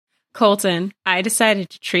Colton, I decided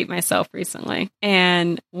to treat myself recently.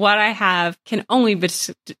 And what I have can only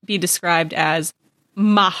be described as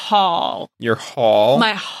my haul. Your haul?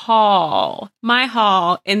 My haul. My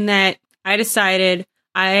haul, in that I decided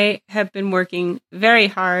I have been working very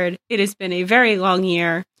hard. It has been a very long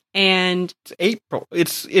year. And it's April.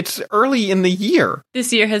 It's early in the year.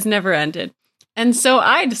 This year has never ended. And so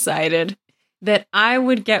I decided that I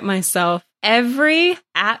would get myself every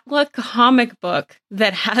Atla comic book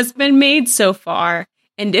that has been made so far.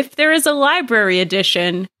 And if there is a library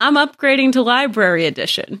edition, I'm upgrading to library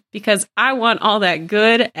edition because I want all that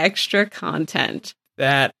good extra content.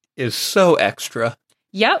 That is so extra.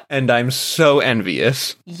 Yep. And I'm so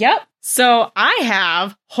envious. Yep. So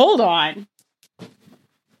hold on.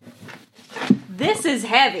 This is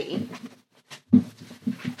heavy.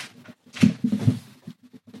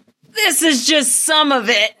 This is just some of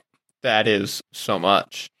it. That is so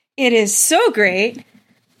much. It is so great.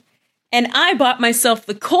 And I bought myself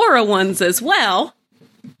the Korra ones as well.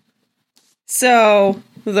 So,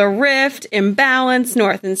 The Rift, Imbalance,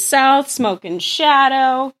 North and South, Smoke and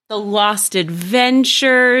Shadow, The Lost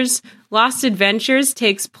Adventures. Lost Adventures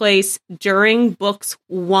takes place during books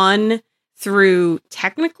 1 through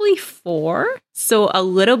technically 4. So a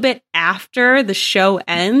little bit after the show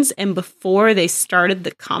ends and before they started the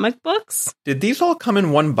comic books. Did these all come in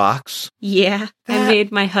one box? Yeah, I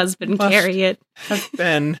made my husband carry it. Have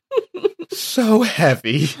been so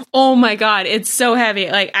heavy. Oh my god, it's so heavy.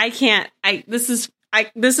 Like this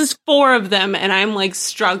is 4 of them and I'm like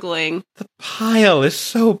struggling. The pile is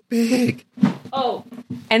so big. Oh.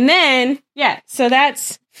 And then, so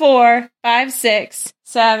that's 4, 5, 6,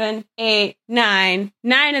 7, 8, 9.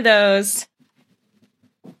 9 of those.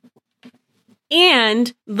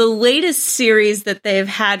 And the latest series that they've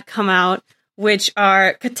had come out, which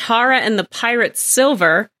are Katara and the Pirate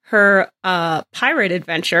Silver, her pirate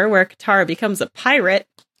adventure where Katara becomes a pirate,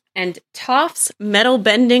 and Toph's Metal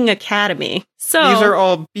Bending Academy. So these are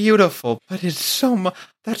all beautiful, but it's so much.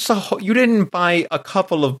 That's a whole. You didn't buy a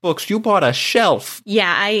couple of books. You bought a shelf.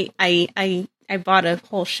 Yeah, I bought a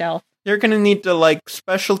whole shelf. You're gonna need to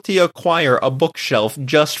specialty acquire a bookshelf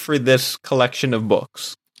just for this collection of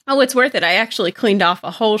books. Oh, it's worth it. I actually cleaned off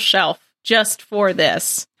a whole shelf just for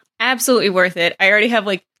this. Absolutely worth it. I already have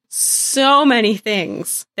so many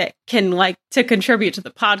things that can to contribute to the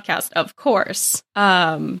podcast, of course.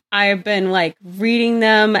 I've been reading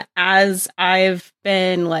them as I've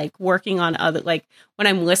been working on other, when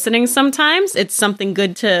I'm listening sometimes, it's something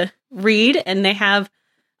good to read, and they have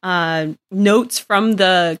notes from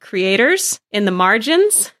the creators in the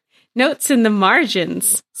margins. Notes in the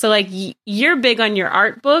margins. So you're big on your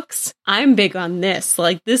art books. I'm big on this.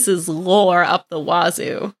 This is lore up the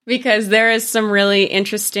wazoo, because there is some really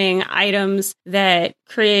interesting items that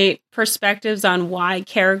create perspectives on why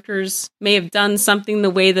characters may have done something the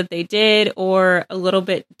way that they did, or a little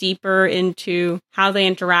bit deeper into how they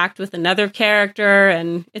interact with another character.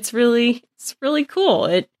 And it's really cool.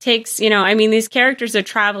 It takes, these characters are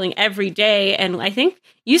traveling every day. And I think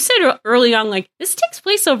you said early on, this takes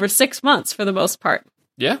place over 6 months for the most part.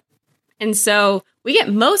 Yeah. And so we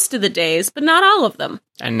get most of the days, but not all of them.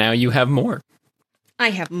 And now you have more.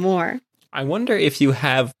 I have more. I wonder if you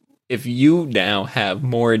now have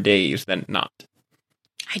more days than not.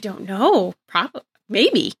 I don't know. Probably.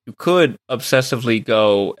 Maybe. You could obsessively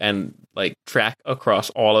go and track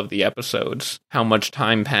across all of the episodes how much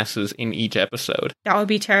time passes in each episode. That would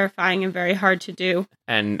be terrifying and very hard to do.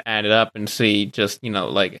 And add it up and see just,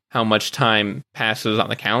 how much time passes on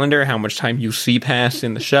the calendar, how much time you see pass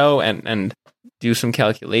in the show, and do some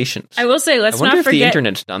calculations. I will say, let's not forget... I wonder if the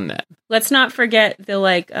internet's done that. Let's not forget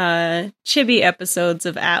the, chibi episodes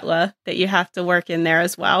of Atla that you have to work in there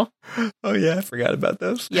as well. Oh, yeah, I forgot about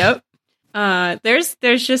those. Yep. There's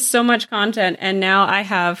just so much content, and now I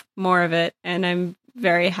have more of it, and I'm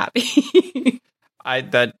very happy.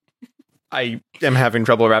 I am having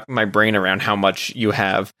trouble wrapping my brain around how much you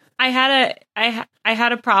have. I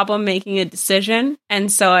had a problem making a decision, and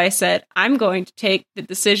so I said, I'm going to take the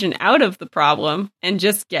decision out of the problem and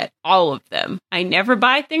just get all of them. I never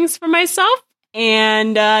buy things for myself,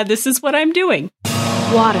 and this is what I'm doing.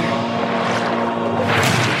 Water.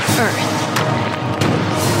 Earth.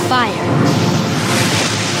 Fire.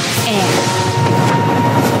 Air.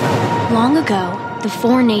 Long ago, the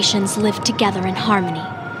 4 nations lived together in harmony.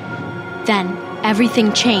 Then,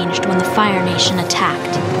 everything changed when the Fire Nation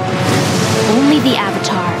attacked. Only the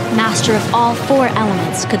Avatar, master of all 4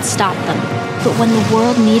 elements, could stop them. But when the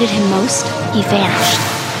world needed him most, he vanished.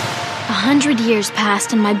 100 years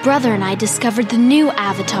passed and my brother and I discovered the new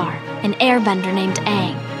Avatar, an airbender named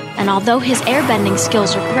Aang. And although his airbending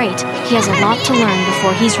skills are great, he has a lot to learn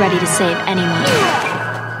before he's ready to save anyone.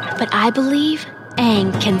 But I believe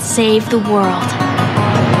Aang can save the world.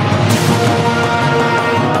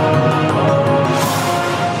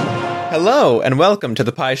 Hello, and welcome to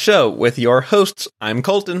The Pie Show with your hosts. I'm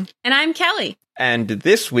Colton. And I'm Kelly. And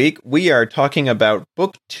this week, we are talking about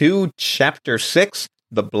Book 2, Chapter 6,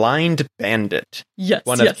 The Blind Bandit.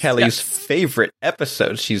 One of Kelly's favorite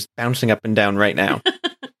episodes. She's bouncing up and down right now.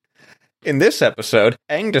 In this episode,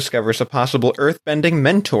 Aang discovers a possible earthbending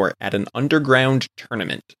mentor at an underground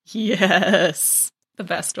tournament. Yes. The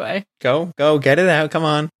best way. Go, get it out, come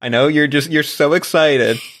on. I know you're so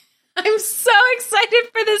excited. I'm so excited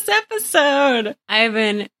for this episode. I've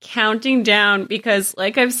been counting down because,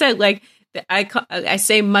 like I've said, like I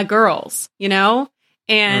say my girls, you know?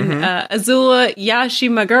 And Azula, yeah, she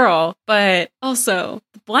my girl, but also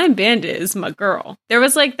the Blind Bandit is my girl. There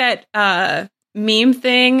was like that meme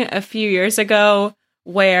thing a few years ago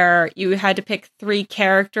where you had to pick 3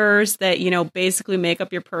 characters that, you know, basically make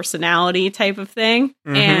up your personality type of thing.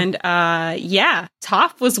 And yeah,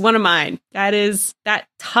 Toph was one of mine. That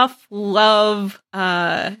tough love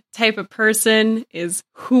type of person is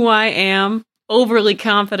who I am. Overly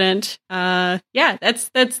confident. Yeah,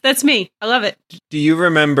 that's me. I love it. Do you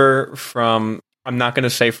remember from, I'm not going to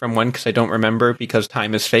say from when because I don't remember because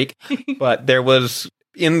time is fake, but there was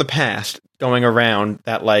in the past going around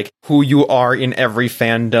that like who you are in every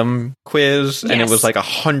fandom quiz, and it was like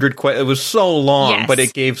 100 it was so long, but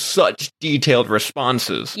it gave such detailed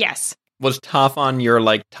responses. Yes. Was Toph on your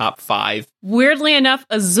like top 5? Weirdly enough,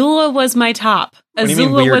 Azula was my top. What do you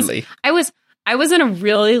mean weirdly? I was in a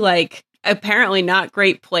really like apparently not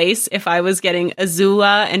great place if I was getting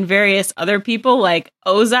Azula and various other people, like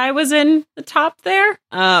Ozai was in the top there.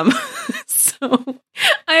 So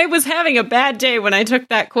I was having a bad day when I took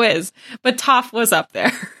that quiz, but Toph was up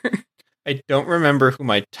there. I don't remember who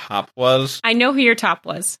my top was. I know who your top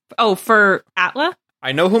was. Oh, for Atla?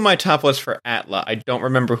 I know who my top was for Atla. I don't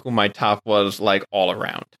remember who my top was like all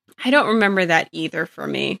around. I don't remember that either for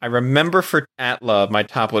me. I remember for Atla, my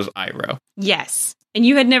top was Iroh. Yes. And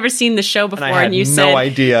you had never seen the show before, and you said, no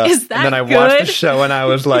idea. Is that and then I good? watched the show, and I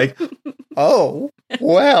was like, oh,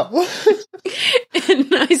 well.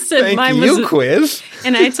 And I said, Thank mine you, was quiz.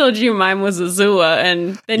 And I told you mine was Azula,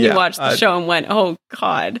 and then you watched the show and went, oh,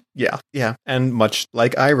 God. Yeah. And much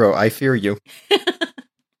like Iroh, I fear you.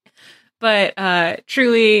 But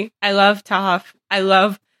truly, I love Toph. I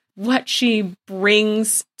love what she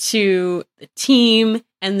brings to the team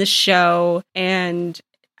and the show, and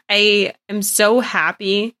I am so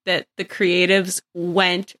happy that the creatives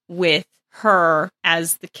went with her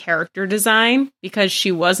as the character design because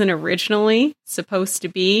she wasn't originally supposed to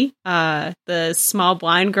be the small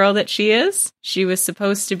blind girl that she is. She was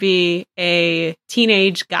supposed to be a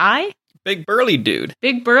teenage guy. Big burly dude.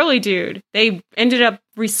 They ended up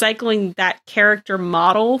recycling that character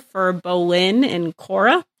model for Bolin and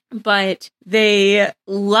Korra. But they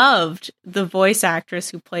loved the voice actress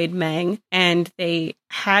who played Meng, and they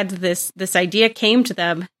had this idea came to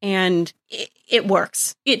them, and it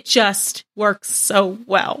works. It just works so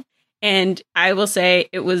well. And I will say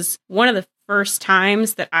it was one of the first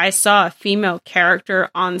times that I saw a female character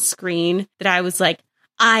on screen that I was like,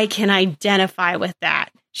 I can identify with that.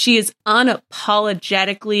 She is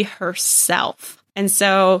unapologetically herself. And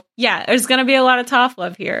so, yeah, there's going to be a lot of Toph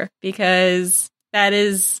love here because that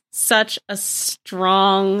is such a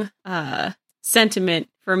strong sentiment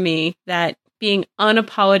for me, that being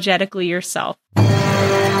unapologetically yourself. I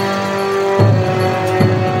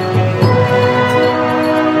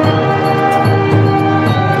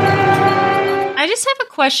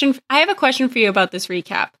have a question for you about this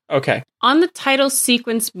recap. Okay. On the title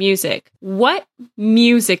sequence music, what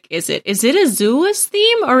music is it? Is it Azula's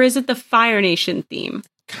theme or is it the Fire Nation theme?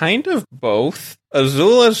 Kind of both.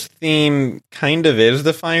 Azula's theme kind of is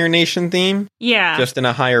the Fire Nation theme. Yeah. Just in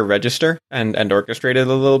a higher register and orchestrated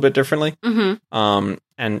a little bit differently. Mm-hmm.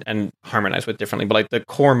 And harmonized with differently. But like the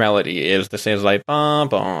core melody is the same, like bum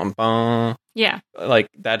bum bum. Yeah. Like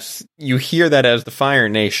that's, you hear that as the Fire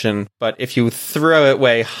Nation, but if you throw it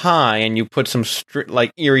way high and you put some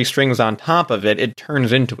like eerie strings on top of it, it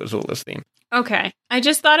turns into Azula's theme. Okay. I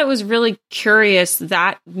just thought it was really curious,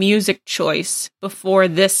 that music choice before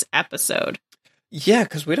this episode. Yeah,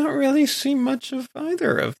 because we don't really see much of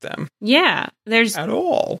either of them. Yeah. At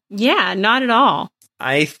all. Yeah, not at all.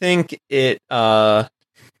 I think it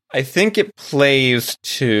plays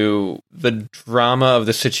to the drama of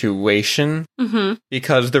the situation,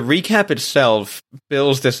 because the recap itself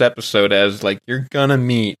bills this episode as like, you're gonna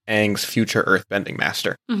meet Aang's future earthbending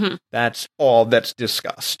master. That's all that's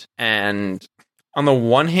discussed. And on the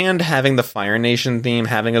one hand, having the Fire Nation theme,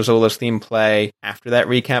 having Azula's theme play after that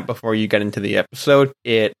recap before you get into the episode,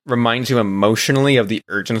 it reminds you emotionally of the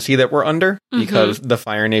urgency that we're under because the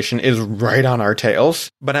Fire Nation is right on our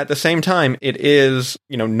tails. But at the same time, it is,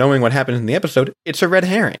 knowing what happens in the episode, it's a red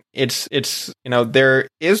herring. It's there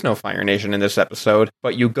is no Fire Nation in this episode,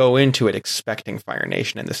 but you go into it expecting Fire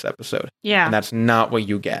Nation in this episode. Yeah. And that's not what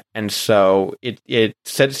you get. And so it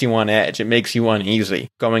sets you on edge. It makes you uneasy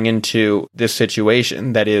going into this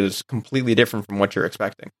situation that is completely different from what you're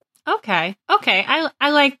expecting. Okay. I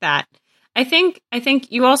like that. I think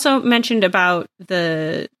you also mentioned about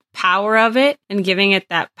the power of it and giving it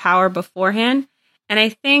that power beforehand. And I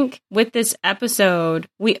think with this episode,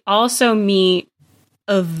 we also meet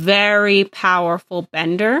a very powerful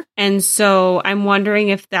bender. And so I'm wondering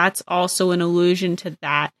if that's also an allusion to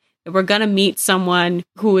that we're going to meet someone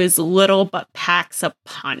who is little but packs a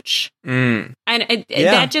punch. And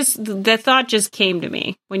the thought just came to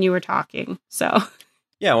me when you were talking. So,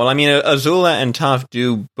 yeah, well, I mean, Azula and Toph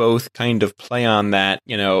do both kind of play on that,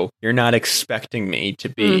 you're not expecting me to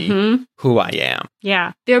be who I am.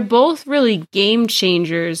 Yeah, they're both really game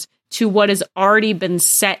changers to what has already been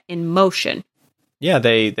set in motion. Yeah,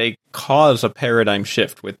 they cause a paradigm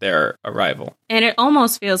shift with their arrival. And it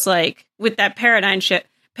almost feels like with that paradigm shift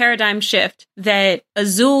that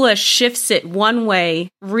Azula shifts it one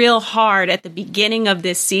way real hard at the beginning of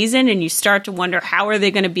this season, and you start to wonder how are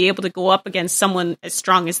they going to be able to go up against someone as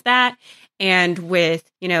strong as that, and with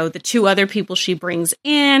the two other people she brings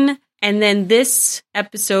in. And then this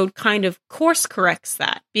episode kind of course corrects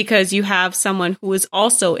that because you have someone who is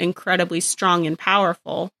also incredibly strong and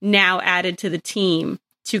powerful now added to the team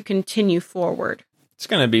to continue forward. It's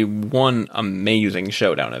going to be one amazing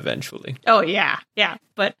showdown eventually. Oh, yeah. Yeah.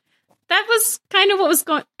 But that was kind of what was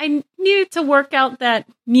going... I needed to work out that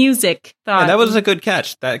music thought. Yeah, that was a good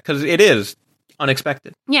catch, because it is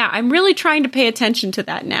unexpected. Yeah, I'm really trying to pay attention to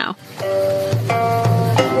that now.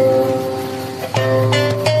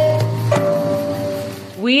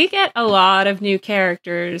 We get a lot of new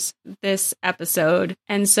characters this episode.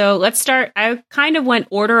 And so let's start. I kind of went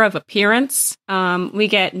order of appearance. We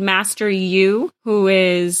get Master Yu, who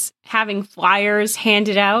is having flyers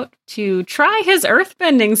handed out to try his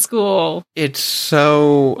earthbending school. It's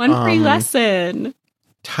so... One free lesson.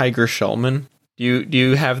 Tiger Shulman. Do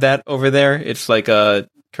you have that over there? It's like a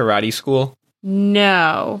karate school?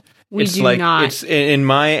 No. We do not. It's in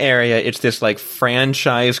my area. It's this like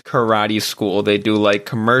franchise karate school. They do like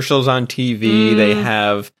commercials on TV. They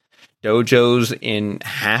have dojos in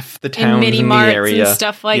half the towns in the area and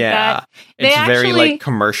stuff like that. It's very like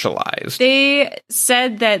commercialized. They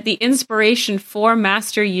said that the inspiration for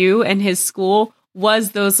Master Yu and his school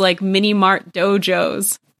was those like mini mart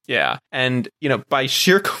dojos. Yeah, and by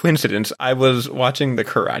sheer coincidence, I was watching The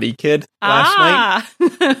Karate Kid last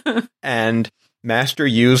night, and Master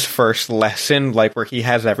Yu's first lesson, like where he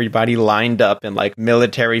has everybody lined up in like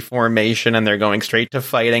military formation and they're going straight to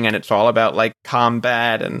fighting and it's all about like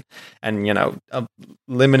combat and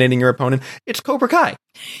eliminating your opponent. It's Cobra Kai.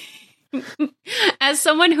 As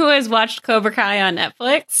someone who has watched Cobra Kai on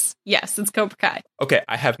Netflix, yes, it's Cobra Kai. Okay,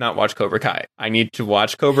 I have not watched Cobra Kai. I need to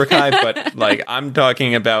watch Cobra Kai, but like I'm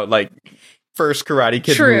talking about like first Karate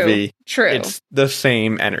Kid movie. True. It's the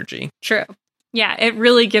same energy. True. Yeah, it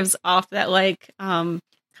really gives off that, like, kind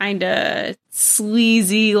of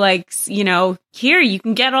sleazy, like, here, you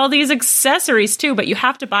can get all these accessories, too, but you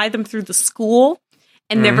have to buy them through the school,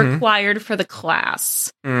 and they're required for the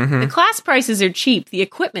class. The class prices are cheap. The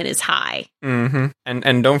equipment is high. And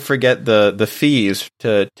don't forget the fees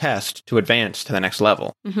to test to advance to the next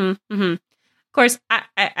level. Of course, I,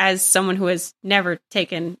 as someone who has never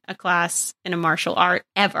taken a class in a martial art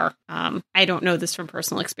ever, I don't know this from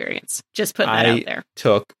personal experience. Just putting that out there. I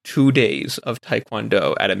took 2 days of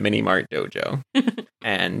Taekwondo at a mini mart dojo,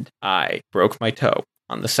 and I broke my toe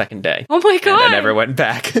on the second day. Oh my God. And I never went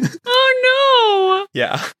back. Oh no.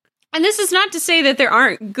 Yeah. And this is not to say that there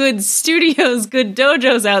aren't good studios, good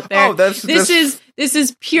dojos out there. Oh, this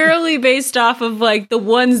is purely based off of like the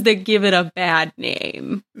ones that give it a bad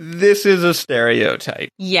name. This is a stereotype.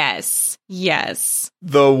 Yes.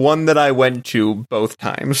 The one that I went to both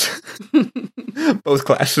times, both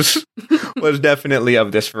classes, was definitely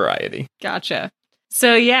of this variety. Gotcha.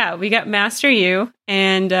 So yeah, we got Master Yu,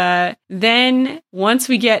 and then once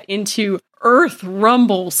we get into Earth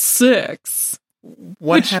Rumble 6.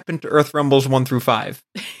 What happened to Earth Rumbles 1 through 5?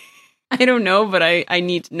 I don't know, but I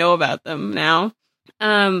need to know about them now.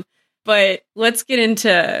 But we'll get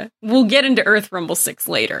into Earth Rumble 6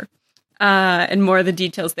 later, and more of the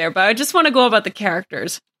details there. But I just want to go about the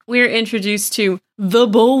characters. we're introduced to the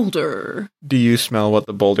boulder. Do you smell what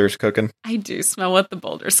the boulder's cooking? I do smell what the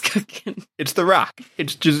boulder's cooking. It's the Rock.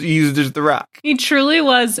 It's just used as the Rock. He truly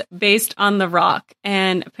was based on the Rock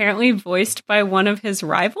and apparently voiced by one of his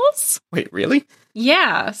rivals. Wait, really?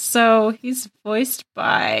 Yeah, so he's voiced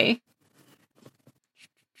by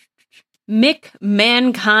Mick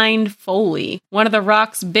Mankind Foley, one of the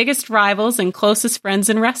Rock's biggest rivals and closest friends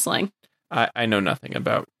in wrestling. I know nothing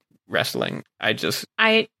about wrestling. I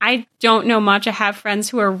don't know much. I have friends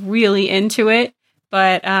who are really into it,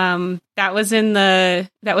 but that was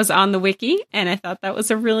on the wiki, and I thought that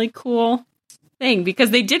was a really cool thing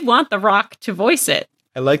because they did want The Rock to voice it.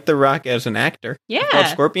 I like The Rock as an actor. Yeah. I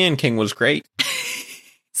thought Scorpion King was great.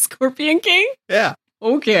 Scorpion King? Yeah.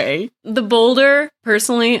 Okay. The Boulder,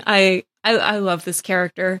 personally, I love this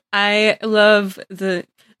character. I love the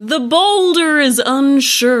Boulder is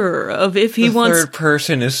unsure of if he wants... The third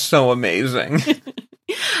person is so amazing.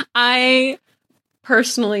 I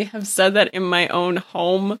personally have said that in my own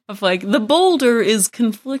home of like, the Boulder is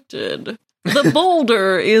conflicted. The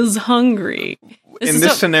Boulder is hungry. In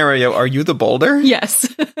this scenario, are you the Boulder?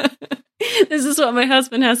 Yes. This is what my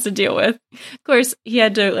husband has to deal with. Of course, he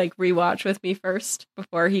had to like rewatch with me first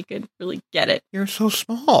before he could really get it. You're so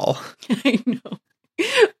small. I know.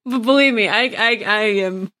 But believe me,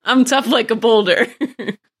 I'm tough like a boulder.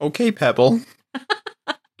 Okay, Pebble.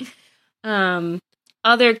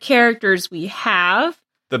 Other characters we have.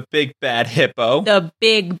 The big bad hippo. The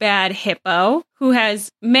big bad hippo, who has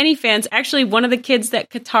many fans. Actually, one of the kids that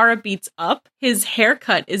Katara beats up, his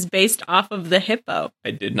haircut is based off of the hippo.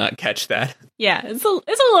 I did not catch that. Yeah, it's a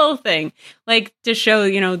little thing. Like, to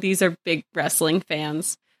show, these are big wrestling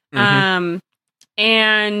fans. Mm-hmm.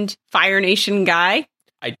 And Fire Nation Guy.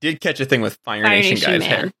 I did catch a thing with Fire Nation Guy's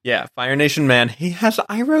hair. Yeah, Fire Nation Man. He has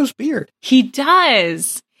Iroh's beard. He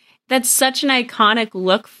does. That's such an iconic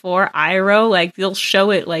look for Iroh. Like, they'll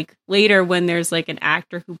show it like later when there's like an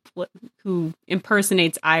actor who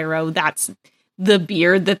impersonates Iroh. That's the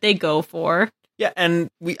beard that they go for. Yeah, and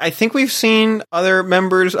I think we've seen other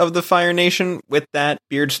members of the Fire Nation with that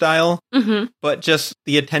beard style, but just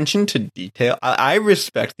the attention to detail. I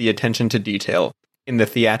respect the attention to detail in the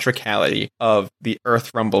theatricality of the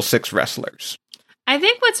Earth Rumble 6 wrestlers. I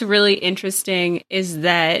think what's really interesting is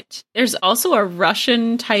that there's also a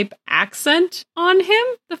Russian type accent on him,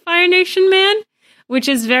 the Fire Nation man, which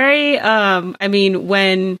is very,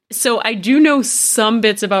 so I do know some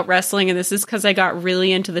bits about wrestling, and this is because I got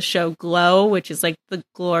really into the show Glow, which is like the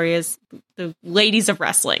ladies of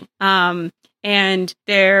wrestling. And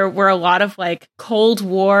there were a lot of like Cold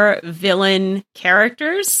War villain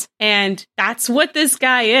characters. And that's what this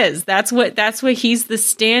guy is. That's what he's the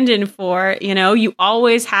stand-in for. You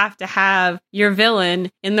always have to have your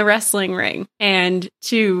villain in the wrestling ring. And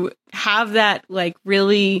to have that like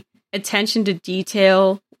really attention to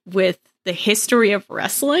detail with the history of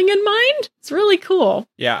wrestling in mind, it's really cool.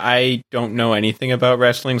 Yeah, I don't know anything about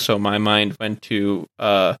wrestling, so my mind went to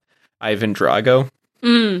Ivan Drago.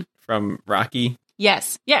 From Rocky.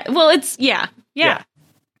 Yes. Yeah. Well, it's yeah.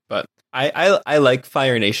 But I like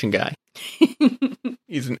Fire Nation Guy.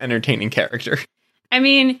 He's an entertaining character. I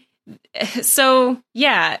mean, so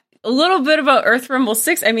yeah, a little bit about Earth Rumble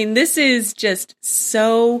 6. I mean, this is just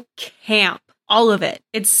so camp. All of it.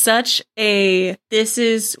 It's this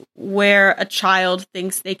is where a child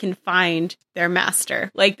thinks they can find their master.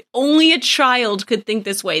 Like, only a child could think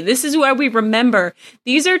this way. This is where we remember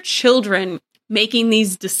these are children making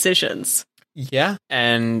these decisions. Yeah,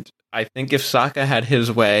 and I think if Sokka had his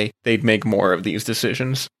way, they'd make more of these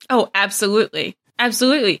decisions. Oh, absolutely.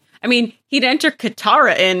 Absolutely. I mean, he'd enter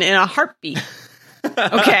Katara in a heartbeat.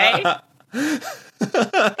 Okay?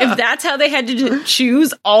 If that's how they had to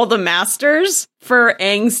choose all the masters for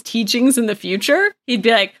Aang's teachings in the future, he'd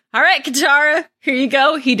be like, all right, Katara, here you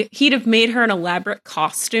go. He'd have made her an elaborate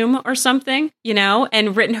costume or something,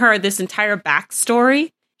 and written her this entire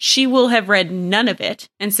backstory. She will have read none of it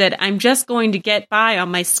and said, I'm just going to get by on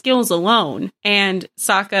my skills alone. And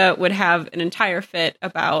Sokka would have an entire fit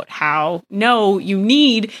about how, no, you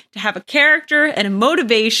need to have a character and a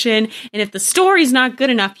motivation. And if the story's not good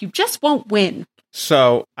enough, you just won't win.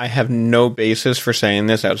 So I have no basis for saying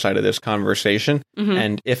this outside of this conversation. Mm-hmm.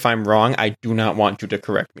 And if I'm wrong, I do not want you to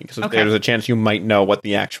correct me, because there's a chance you might know what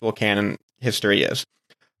the actual canon history is.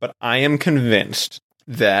 But I am convinced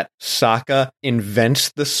that Sokka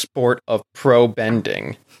invents the sport of pro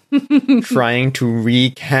bending, trying to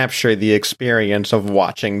recapture the experience of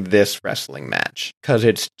watching this wrestling match, because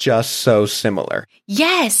it's just so similar.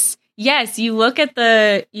 Yes. Yes, you look at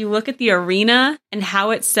the arena and how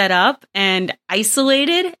it's set up and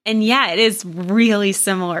isolated, and yeah, it is really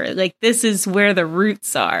similar. Like, this is where the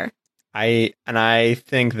roots are. I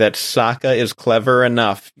think that Sokka is clever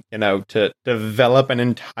enough, to develop an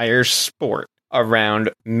entire sport around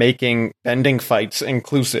making bending fights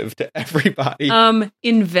inclusive to everybody.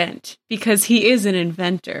 Invent, because he is an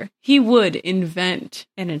inventor. He would invent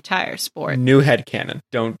an entire sport. New headcanon.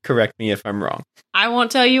 Don't correct me if I'm wrong. I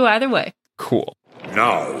won't tell you either way. Cool.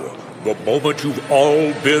 Now, the moment you've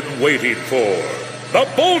all been waiting for. The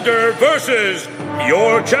Boulder versus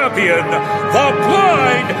your champion, the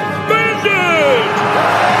Blind Bandit!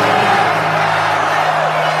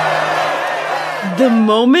 The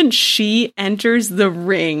moment she enters the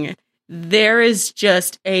ring, there is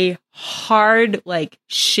just a hard,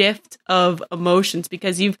 shift of emotions,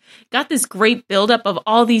 because you've got this great buildup of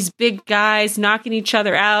all these big guys knocking each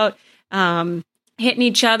other out, hitting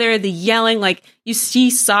each other, the yelling, you see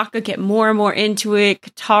Sokka get more and more into it,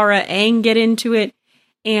 Katara, Aang get into it,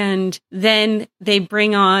 and then they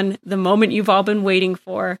bring on the moment you've all been waiting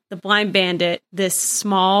for. The Blind Bandit, this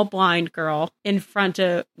small blind girl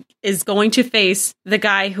is going to face the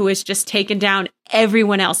guy who has just taken down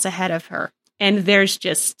everyone else ahead of her. And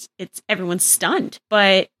everyone's stunned.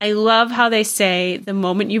 But I love how they say the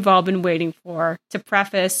moment you've all been waiting for, to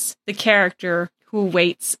preface the character who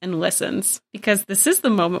waits and listens, because this is the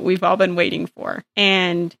moment we've all been waiting for.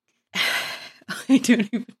 And I don't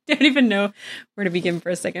even know where to begin for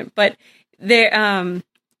a second, but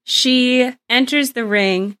she enters the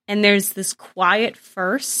ring and there's this quiet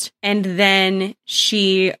first, and then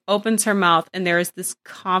she opens her mouth and there is this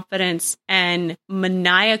confidence and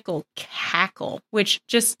maniacal cackle, which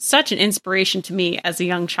just such an inspiration to me as a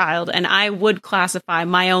young child. And I would classify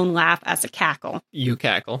my own laugh as a cackle. You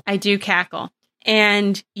cackle. I do cackle.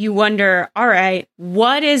 And you wonder, all right,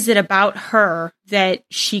 what is it about her that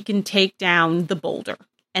she can take down the boulder?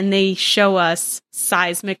 And they show us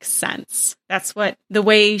seismic sense. That's what the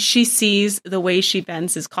way she sees, the way she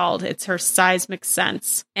bends is called. It's her seismic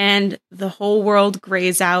sense. And the whole world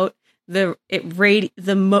grays out. The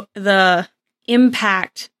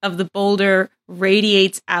impact of the boulder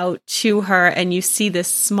radiates out to her, and you see this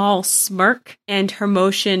small smirk, and her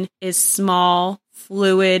motion is small,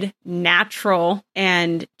 fluid, natural,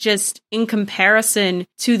 and just in comparison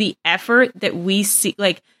to the effort that we see,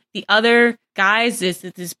 the other guys, is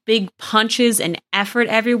this big punches and effort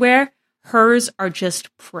everywhere. Hers are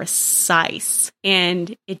just precise.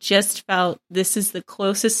 And it just felt, this is the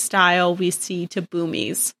closest style we see to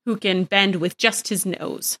Boomy's, who can bend with just his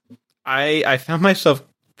nose. I found myself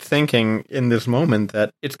thinking in this moment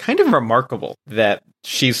that it's kind of remarkable that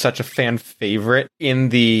she's such a fan favorite in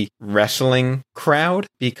the wrestling crowd,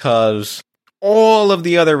 because all of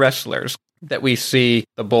the other wrestlers that we see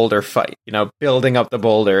the boulder fight, building up the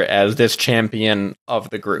boulder as this champion of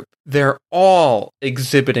the group, they're all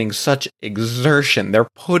exhibiting such exertion. They're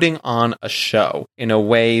putting on a show in a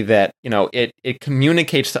way that, it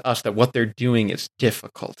communicates to us that what they're doing is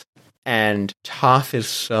difficult. And Toph is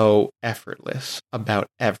so effortless about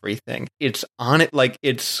everything. It's on it,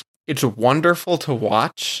 it's wonderful to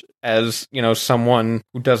watch as, someone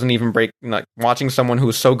who doesn't even break, watching someone who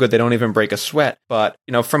is so good they don't even break a sweat. But,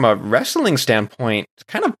 from a wrestling standpoint, it's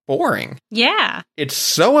kind of boring. Yeah. It's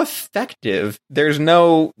so effective. There's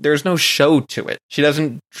no show to it. She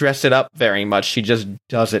doesn't dress it up very much. She just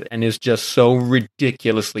does it and is just so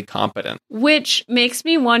ridiculously competent. Which makes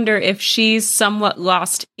me wonder if she's somewhat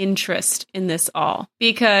lost interest in this all,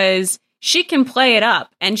 because she can play it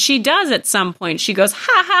up, and she does at some point. She goes,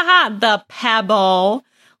 ha ha ha, the pebble.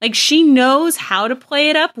 She knows how to play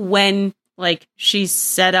it up when, she's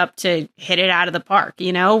set up to hit it out of the park,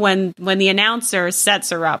 when the announcer sets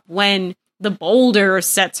her up, when the boulder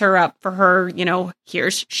sets her up for her,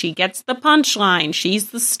 she gets the punchline. She's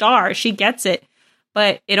the star. She gets it.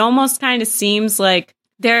 But it almost kind of seems like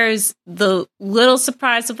there's the little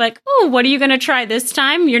surprise of oh, what are you going to try this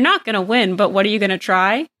time? You're not going to win, but what are you going to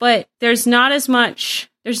try? But there's not as much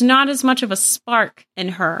of a spark in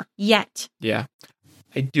her yet. Yeah.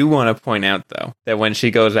 I do want to point out, though, that when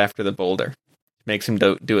she goes after the boulder, makes him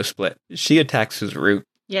do a split, she attacks his root.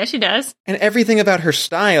 Yeah, she does. And everything about her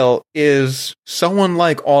style is so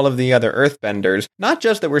unlike all of the other earthbenders, not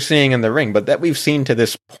just that we're seeing in the ring, but that we've seen to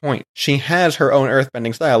this point. She has her own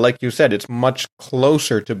earthbending style. Like you said, it's much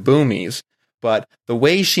closer to Boomy's, but the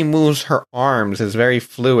way she moves her arms is very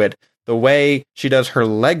fluid. The way she does her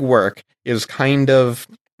leg work is kind of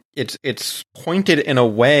it's pointed in a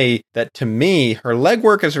way that, to me, her leg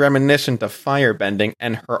work is reminiscent of firebending,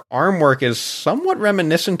 and her arm work is somewhat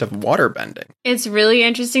reminiscent of waterbending. It's really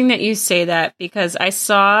interesting that you say that, because I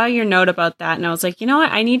saw your note about that, and I was like, you know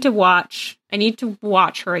what? I need to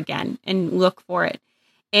watch her again and look for it.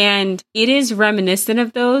 And it is reminiscent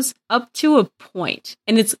of those up to a point.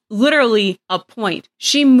 And it's literally a point.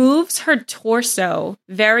 She moves her torso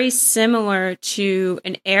very similar to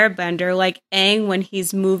an airbender, like Aang when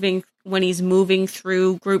he's moving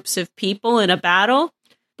through groups of people in a battle.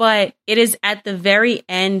 But it is at the very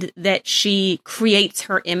end that she creates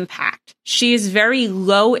her impact. She is very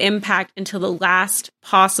low impact until the last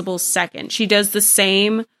possible second. She does the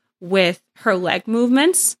same with her leg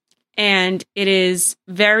movements. And it is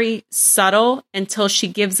very subtle until she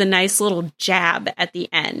gives a nice little jab at the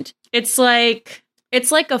end. It's like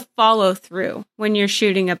a follow through when you're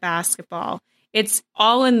shooting a basketball. It's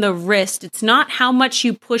all in the wrist. It's not how much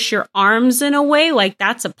you push your arms in a way, like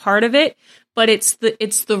that's a part of it, but it's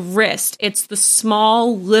the wrist. It's the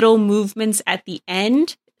small little movements at the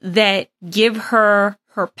end that give her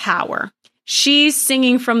her power. She's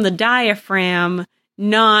singing from the diaphragm,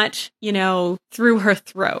 not, through her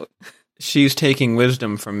throat. She's taking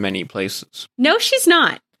wisdom from many places. No, she's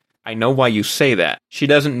not. I know why you say that. She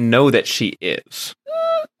doesn't know that she is.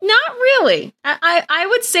 Not really. I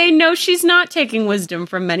would say no, she's not taking wisdom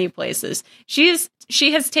from many places. She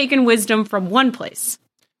has taken wisdom from one place.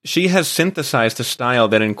 She has synthesized a style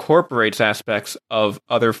that incorporates aspects of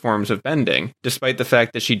other forms of bending, despite the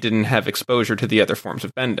fact that she didn't have exposure to the other forms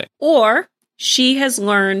of bending. Or she has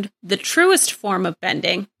learned the truest form of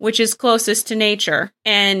bending, which is closest to nature,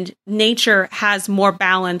 and nature has more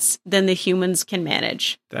balance than the humans can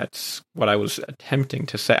manage. That's what I was attempting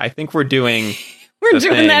to say. I think we're doing...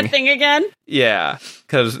 that thing again? Yeah,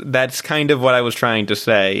 because that's kind of what I was trying to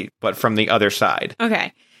say, but from the other side.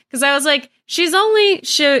 Okay, because I was like,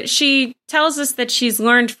 she tells us that she's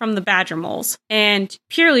learned from the badger moles, and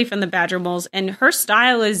purely from the badger moles, and her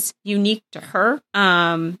style is unique to her.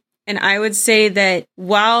 And I would say that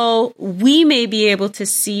while we may be able to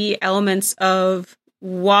see elements of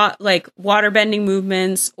waterbending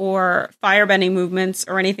movements or firebending movements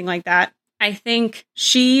or anything like that, I think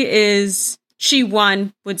she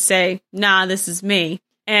one would say, nah, this is me.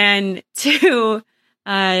 And two,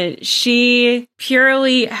 she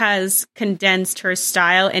purely has condensed her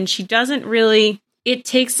style, and she doesn't really, it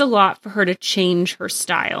takes a lot for her to change her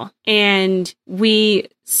style. And we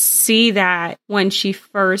see that when she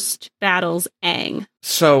first battles Aang.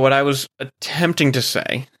 So what I was attempting to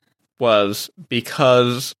say was,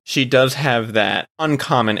 because she does have that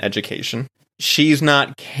uncommon education, she's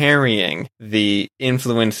not carrying the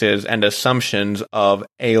influences and assumptions of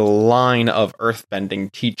a line of earthbending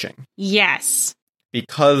teaching. Yes.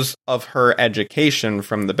 Because of her education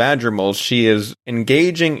from the badger moles, she is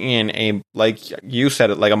engaging in a, like you said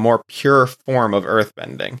it, like a more pure form of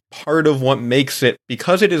earthbending. Part of what makes it,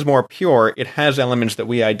 because it is more pure, it has elements that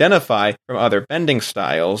we identify from other bending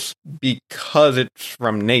styles because it's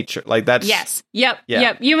from nature. Like that's... Yes. Yep.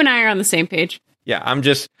 You and I are on the same page. Yeah,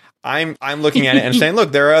 I'm looking at it and saying,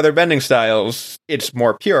 look, there are other bending styles. It's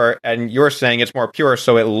more pure, and you're saying it's more pure,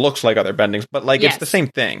 so it looks like other bendings. But It's the same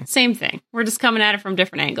thing. Same thing. We're just coming at it from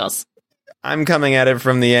different angles. I'm coming at it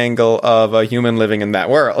from the angle of a human living in that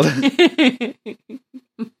world.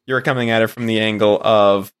 You're coming at it from the angle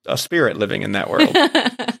of a spirit living in that world.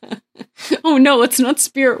 Oh no, it's not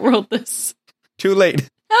spirit world. This too late.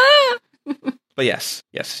 But yes,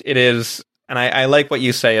 it is. And I like what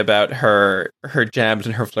you say about her jabs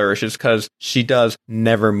and her flourishes, because she does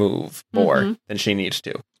never move more than she needs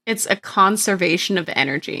to. It's a conservation of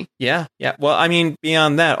energy. Yeah. Well, I mean,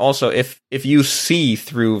 beyond that, also, if you see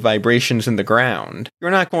through vibrations in the ground,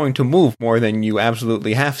 you're not going to move more than you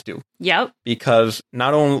absolutely have to. Yep. Because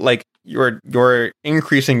not only, you're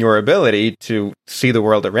increasing your ability to see the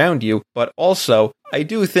world around you, but also, I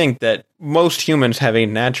do think that most humans have a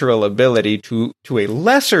natural ability to a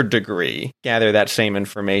lesser degree, gather that same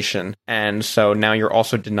information. And so now you're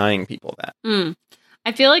also denying people that.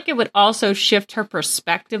 I feel like it would also shift her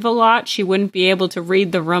perspective a lot. She wouldn't be able to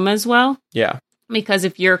read the room as well. Yeah. Because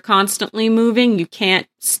if you're constantly moving, you can't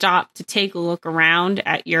stop to take a look around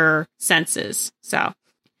at your senses. So,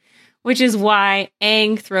 which is why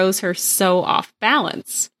Aang throws her so off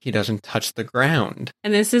balance. He doesn't touch the ground.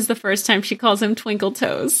 And this is the first time she calls him Twinkle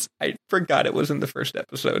Toes. I forgot it was in the first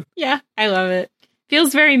episode. Yeah, I love it.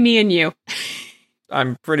 Feels very me and you.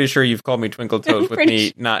 I'm pretty sure you've called me Twinkle Toes with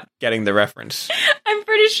me not getting the reference. I'm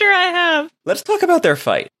pretty sure I have. Let's talk about their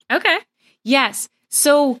fight. Okay. Yes.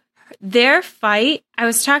 So their fight, I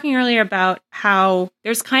was talking earlier about how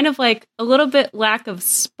there's kind of like a little bit lack of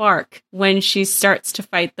spark when she starts to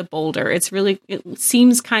fight the boulder. It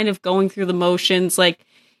seems kind of going through the motions. Like,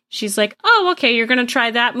 she's like, oh, okay, you're going to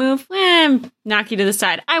try that move? Knock you to the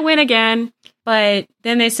side. I win again. But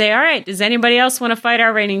then they say, all right, does anybody else want to fight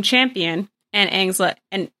our reigning champion? And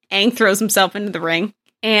Aang throws himself into the ring.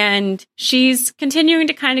 And she's continuing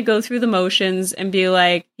to kind of go through the motions and be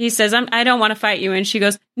like, he says, I don't want to fight you. And she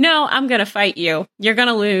goes, no, I'm going to fight you. You're going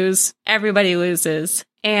to lose. Everybody loses.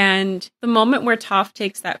 And the moment where Toph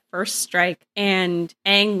takes that first strike and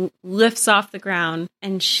Aang lifts off the ground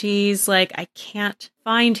and she's like, I can't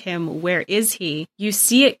find him. Where is he? You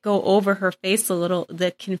see it go over her face a little,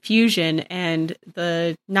 the confusion and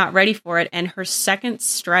the not ready for it. And her second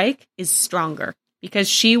strike is stronger, because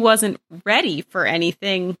she wasn't ready for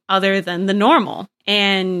anything other than the normal.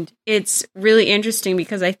 And it's really interesting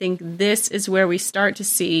because I think this is where we start to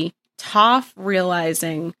see Toph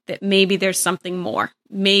realizing that maybe there's something more.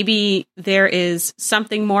 Maybe there is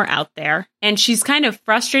something more out there. And she's kind of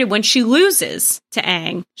frustrated when she loses to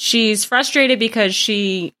Aang. She's frustrated because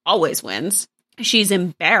she always wins. She's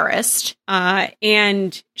embarrassed,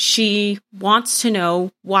 and she wants to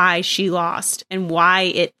know why she lost and why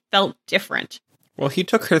it felt different. Well, he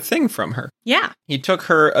took her thing from her. Yeah. He took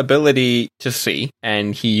her ability to see,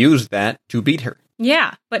 and he used that to beat her.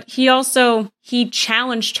 Yeah, but he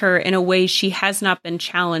challenged her in a way she has not been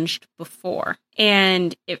challenged before.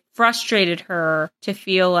 And it frustrated her to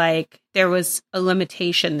feel like there was a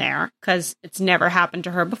limitation there because it's never happened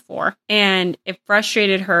to her before. And it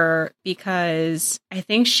frustrated her because I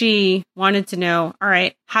think she wanted to know, all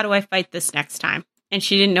right, how do I fight this next time? And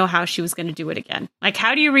she didn't know how she was going to do it again. Like,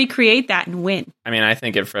 how do you recreate that and win? I mean, I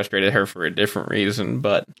think it frustrated her for a different reason,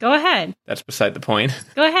 but... Go ahead. That's beside the point.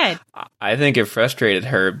 Go ahead. I think it frustrated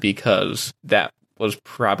her because that was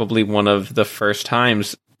probably one of the first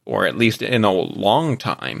times, or at least in a long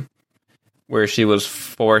time, where she was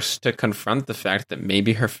forced to confront the fact that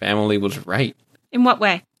maybe her family was right. In what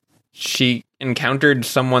way? She encountered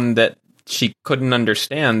someone that she couldn't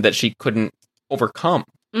understand, that she couldn't overcome.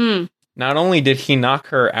 Not only did he knock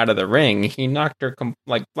her out of the ring, he knocked her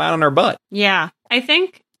flat on her butt. Yeah, I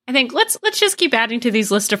think let's just keep adding to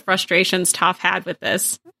these list of frustrations Toph had with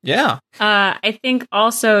this. Yeah. I think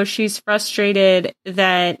also she's frustrated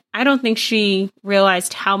that I don't think she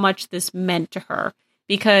realized how much this meant to her,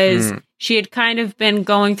 because she had kind of been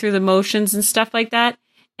going through the motions and stuff like that.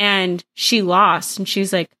 And she lost. And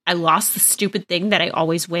she's like, I lost the stupid thing that I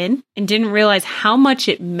always win, and didn't realize how much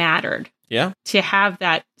it mattered. Yeah. To have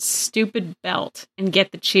that stupid belt and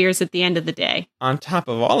get the cheers at the end of the day. On top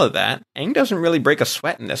of all of that, Aang doesn't really break a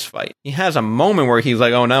sweat in this fight. He has a moment where he's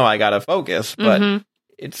like, oh no, I gotta focus. But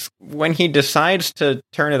it's when he decides to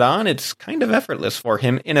turn it on, it's kind of effortless for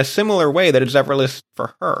him in a similar way that it's effortless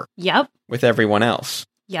for her. Yep. With everyone else.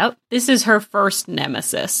 Yep. This is her first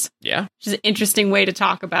nemesis. Yeah. Which is an interesting way to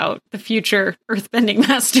talk about the future Earthbending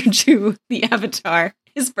Master Ju, the Avatar.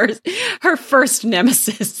 Her first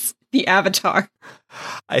nemesis. The Avatar.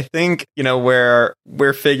 I think,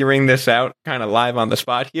 we're figuring this out kind of live on the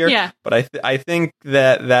spot here. Yeah. But I think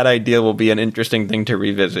that idea will be an interesting thing to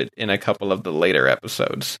revisit in a couple of the later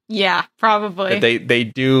episodes. Yeah, probably. They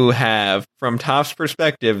do have, from Toph's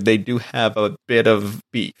perspective, they do have a bit of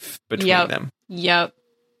beef between them. Yep.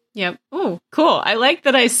 Oh, cool. I like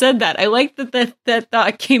that I said that. I like that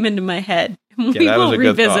thought came into my head. We will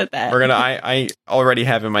revisit that. I already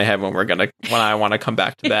have in my head when I want to come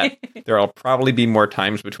back to that. There'll probably be more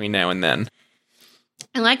times between now and then.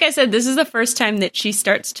 And like I said, this is the first time that she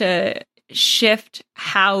starts to shift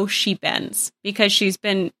how she bends, because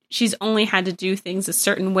she's only had to do things a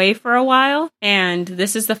certain way for a while, and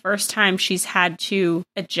this is the first time she's had to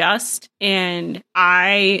adjust. And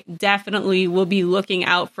I definitely will be looking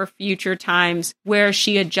out for future times where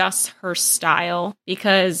she adjusts her style,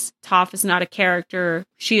 because Toph is not a character.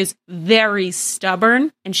 She is very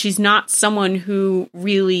stubborn, and she's not someone who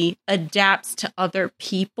really adapts to other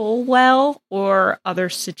people well or other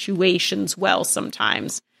situations well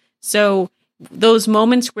sometimes. So those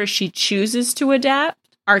moments where she chooses to adapt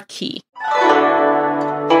are key.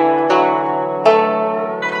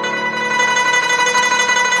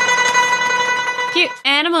 Cute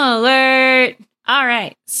animal alert! All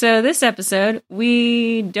right, so this episode,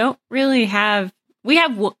 we have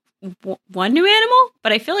one new animal,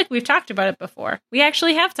 but I feel like we've talked about it before. We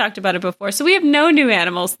actually have talked about it before, so we have no new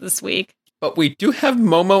animals this week. But we do have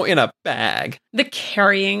Momo in a bag. The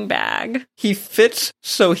carrying bag. He fits,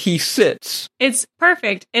 so he sits. It's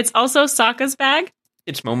perfect. It's also Sokka's bag.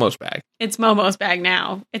 It's Momo's bag. It's Momo's bag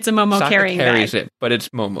now. It's a Momo Sokka carrying bag. carries it, but it's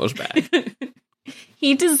Momo's bag.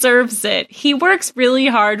 He deserves it. He works really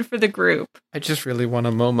hard for the group. I just really want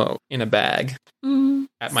a Momo in a bag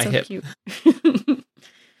at my hip. Cute.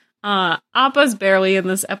 Appa's barely in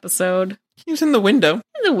this episode. He's in the window.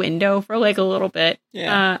 In the window for like a little bit.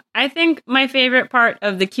 Yeah. I think my favorite part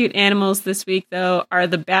of the cute animals this week, though, are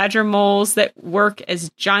the badger moles that work as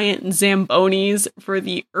giant Zambonis for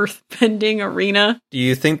the earthbending arena. Do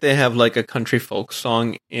you think they have like a country folk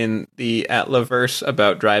song in the Atlaverse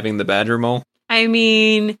about driving the badger mole? I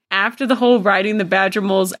mean, after the whole riding the badger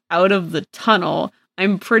moles out of the tunnel,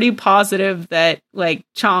 I'm pretty positive that, like,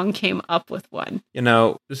 Chong came up with one. You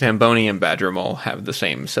know, Zamboni and badger mole have the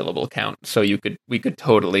same syllable count, so we could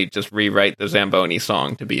totally just rewrite the Zamboni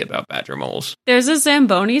song to be about badger moles. There's a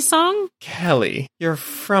Zamboni song? Kelly, you're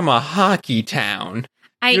from a hockey town.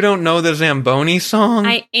 You don't know the Zamboni song?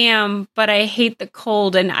 I am, but I hate the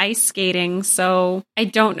cold and ice skating, so I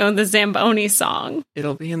don't know the Zamboni song.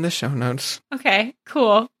 It'll be in the show notes. Okay,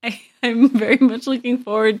 cool. I'm very much looking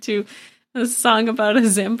forward to a song about a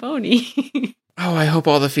Zamboni. Oh, I hope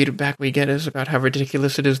all the feedback we get is about how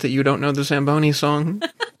ridiculous it is that you don't know the Zamboni song.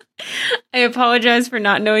 I apologize for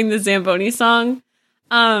not knowing the Zamboni song.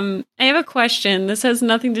 I have a question. This has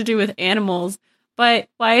nothing to do with animals, but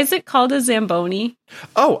why is it called a Zamboni?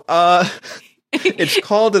 It's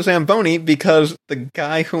called a Zamboni because the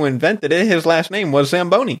guy who invented it, his last name was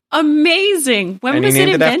Zamboni. Amazing. When was it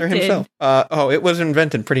invented? And he named it after himself. It was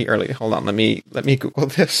invented pretty early. Hold on, let me Google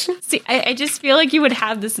this. See, I just feel like you would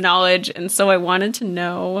have this knowledge, and so I wanted to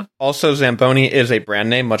know. Also, Zamboni is a brand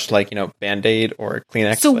name, much like, Band-Aid or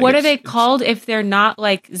Kleenex. So what are they called if they're not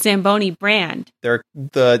like Zamboni brand?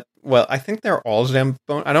 Well, I think they're all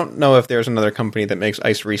Zamboni. I don't know if there's another company that makes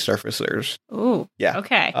ice resurfacers. Ooh. Yeah.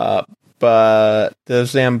 Okay. But the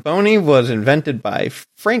Zamboni was invented by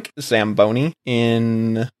Frank Zamboni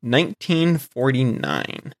in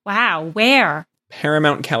 1949. Wow. Where?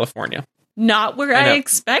 Paramount, California. Not where I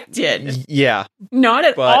expected. Yeah. Not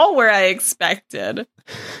at all where I expected.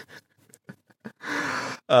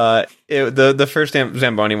 The first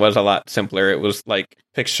Zamboni was a lot simpler. It was like,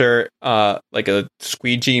 picture like a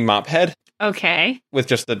squeegee mop head. Okay. With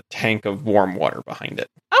just a tank of warm water behind it.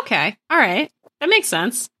 Okay. All right. That makes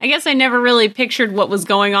sense. I guess I never really pictured what was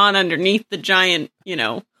going on underneath the giant,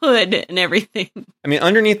 hood and everything. I mean,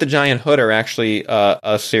 underneath the giant hood are actually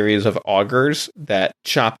a series of augers that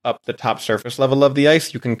chop up the top surface level of the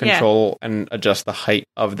ice. You can control and adjust the height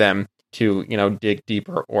of them to, dig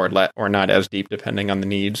deeper or not as deep, depending on the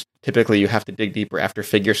needs. Typically, you have to dig deeper after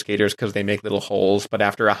figure skaters because they make little holes, but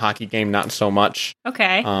after a hockey game, not so much.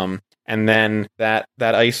 Okay. And then that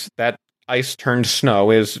ice turned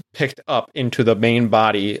snow is picked up into the main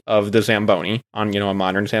body of the Zamboni on, a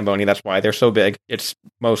modern Zamboni. That's why they're so big. It's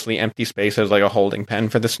mostly empty spaces, like a holding pen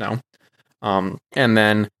for the snow. And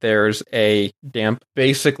then there's a damp,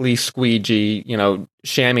 basically squeegee,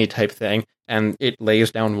 chamois type thing, and it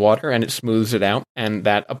lays down water and it smooths it out, and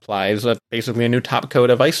that applies basically a new top coat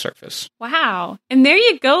of ice surface. Wow. And there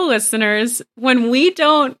you go, listeners. When we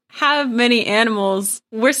don't have many animals,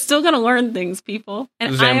 we're still going to learn things, people.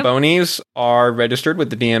 And Zambonis are registered with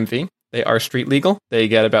the DMV. They are street legal. They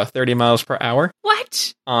get about 30 miles per hour.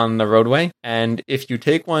 What? On the roadway. And if you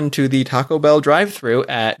take one to the Taco Bell drive-thru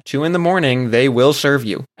at 2 a.m, they will serve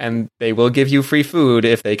you. And they will give you free food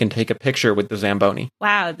if they can take a picture with the Zamboni.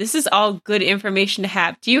 Wow, this is all good information to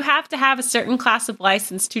have. Do you have to have a certain class of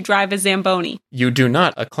license to drive a Zamboni? You do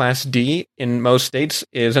not. A Class D in most states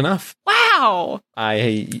is enough. Wow.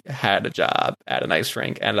 I had a job at an ice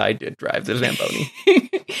rink, and I did drive the Zamboni.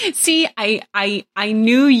 See, I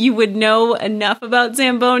knew you would know enough about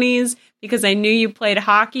Zambonis because I knew you played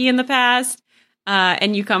hockey in the past,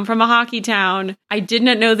 and you come from a hockey town. I did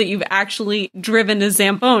not know that you've actually driven a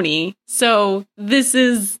Zamboni. So this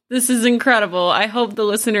is incredible. I hope the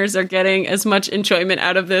listeners are getting as much enjoyment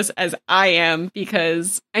out of this as I am,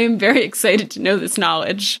 because I am very excited to know this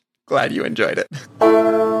knowledge. Glad you enjoyed it.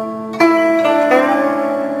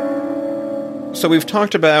 So we've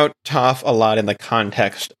talked about Toph a lot in the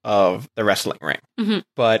context of the wrestling ring. Mm-hmm.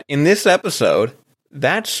 But in this episode,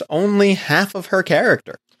 that's only half of her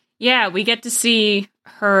character. Yeah, we get to see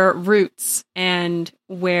her roots and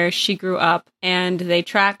where she grew up, and they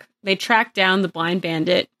track down the blind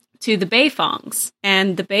bandit to the Beifongs.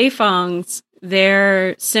 And the Beifongs,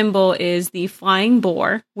 their symbol is the flying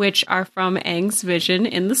boar, which are from Aang's vision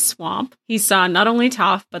in the swamp. He saw not only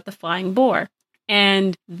Toph, but the flying boar.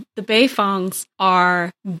 And the Beifongs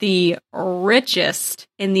are the richest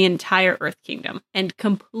in the entire Earth Kingdom and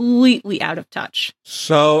completely out of touch.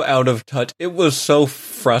 So out of touch. It was so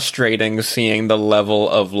frustrating seeing the level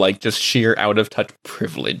of just sheer out of touch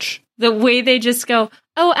privilege. The way they just go,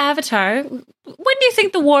 oh, Avatar, when do you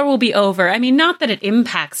think the war will be over? I mean, not that it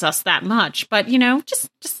impacts us that much, but, just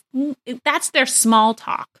that's their small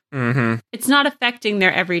talk. Mm-hmm. It's not affecting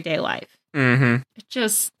their everyday life. Mm-hmm. It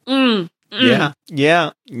just, Yeah.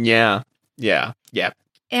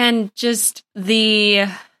 And just the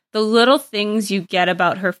little things you get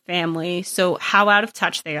about her family, so how out of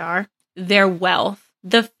touch they are, their wealth,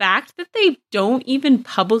 the fact that they don't even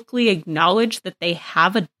publicly acknowledge that they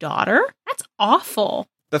have a daughter, that's awful.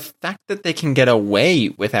 The fact that they can get away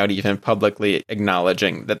without even publicly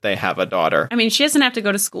acknowledging that they have a daughter. I mean, she doesn't have to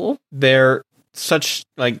go to school. They're such,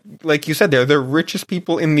 like you said, they're the richest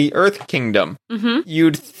people in the Earth Kingdom. Mm-hmm.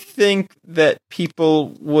 You'd think that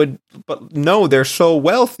people would, but no, they're so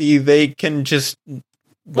wealthy, they can just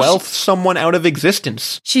wealth someone out of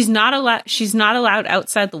existence. She's not allowed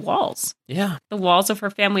outside the walls. Yeah. The walls of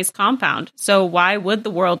her family's compound. So why would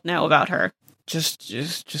the world know about her? Just.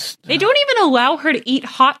 They don't even allow her to eat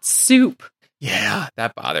hot soup. Yeah,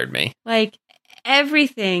 that bothered me. Like,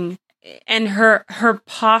 everything and her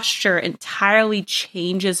posture entirely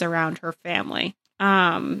changes around her family.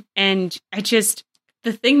 And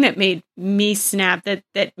the thing that made me snap,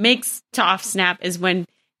 that makes Toph snap, is when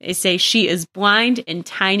they say she is blind and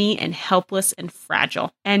tiny and helpless and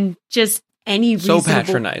fragile. And just so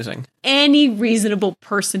patronizing. Any reasonable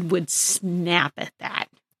person would snap at that.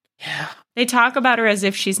 Yeah. They talk about her as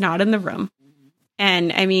if she's not in the room.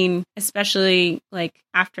 And I mean, especially like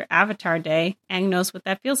after Avatar Day, Aang knows what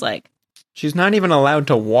that feels like. She's not even allowed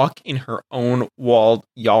to walk in her own walled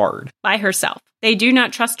yard. By herself. They do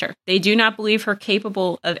not trust her. They do not believe her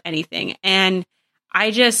capable of anything. And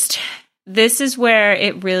this is where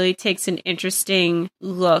it really takes an interesting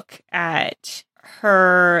look at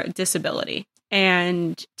her disability.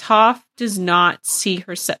 And Toph does not see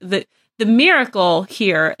herself. The miracle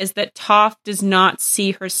here is that Toph does not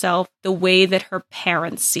see herself the way that her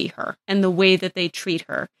parents see her and the way that they treat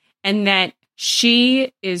her. And that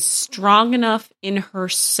she is strong enough in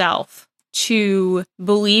herself to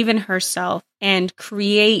believe in herself and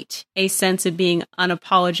create a sense of being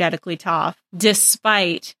unapologetically Toph,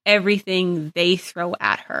 despite everything they throw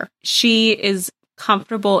at her. She is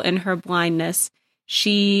comfortable in her blindness.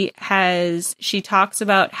 She talks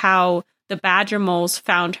about how the badger moles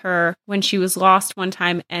found her when she was lost one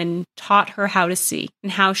time and taught her how to see, and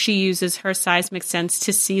how she uses her seismic sense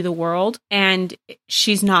to see the world. And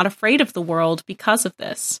she's not afraid of the world because of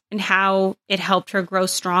this, and how it helped her grow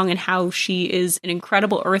strong, and how she is an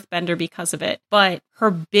incredible earthbender because of it. But her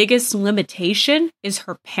biggest limitation is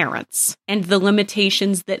her parents and the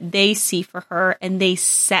limitations that they see for her and they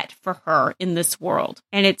set for her in this world.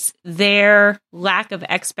 And it's their lack of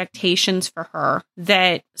expectations for her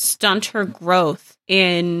that stunt her growth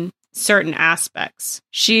in certain aspects.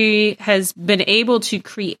 She has been able to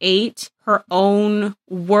create her own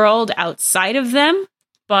world outside of them,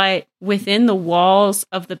 but within the walls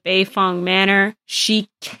of the Beifong Manor, she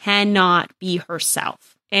cannot be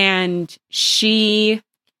herself. And she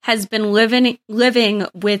has been living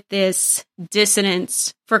with this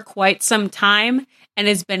dissonance for quite some time and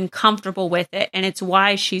has been comfortable with it. And it's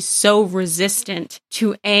why she's so resistant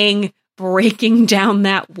to Aang breaking down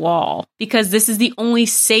that wall, because this is the only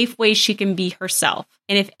safe way she can be herself.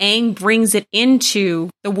 And if Aang brings it into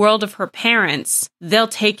the world of her parents, they'll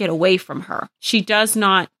take it away from her.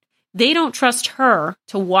 They don't trust her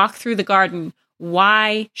to walk through the garden.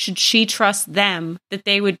 Why should she trust them that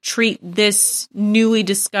they would treat this newly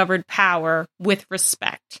discovered power with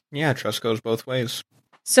respect? Yeah, trust goes both ways.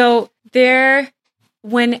 So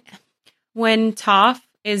when Toph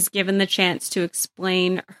is given the chance to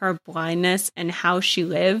explain her blindness and how she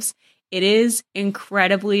lives, it is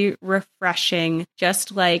incredibly refreshing,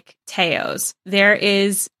 just like Teo's. There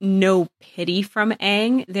is no pity from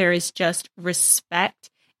Aang. There is just respect,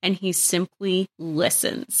 and he simply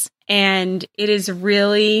listens. And it is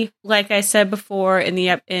really, like I said before in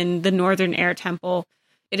the Northern Air Temple,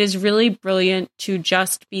 it is really brilliant to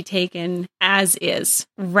just be taken as is,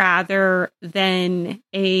 rather than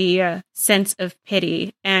a sense of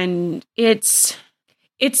pity. And it's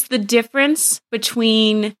the difference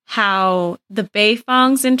between how the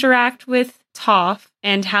Beifongs interact with Toph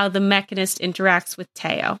and how the Mechanist interacts with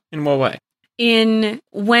Teo. In what way?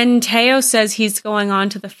 When Teo says he's going on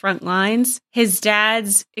to the front lines, his dad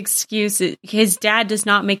does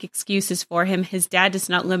not make excuses for him. His dad does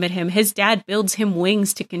not limit him. His dad builds him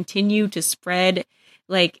wings to continue to spread,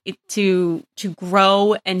 to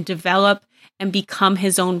grow and develop, and become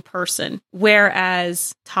his own person.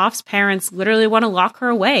 Whereas Toph's parents literally want to lock her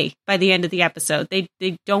away by the end of the episode. They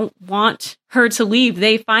don't want her to leave.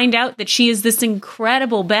 They find out that she is this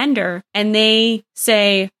incredible bender, and they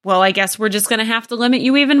say, well, I guess we're just going to have to limit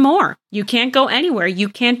you even more. You can't go anywhere. You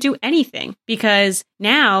can't do anything because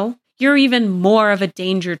now you're even more of a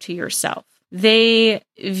danger to yourself. They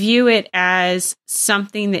view it as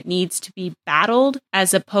something that needs to be battled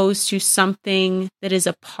as opposed to something that is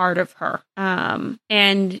a part of her.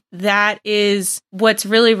 And that is what's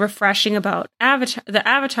really refreshing about the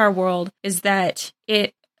Avatar world, is that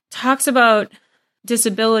it talks about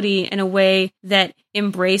disability in a way that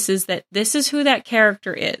embraces that this is who that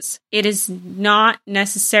character is. It is not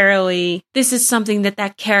necessarily, this is something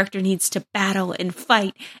that character needs to battle and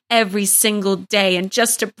fight every single day. And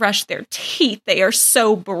just to brush their teeth, they are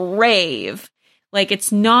so brave. Like,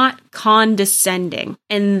 it's not condescending.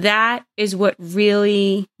 And that is what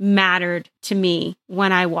really mattered to me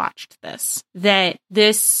when I watched this. That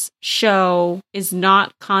this show is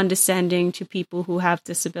not condescending to people who have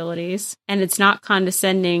disabilities. And it's not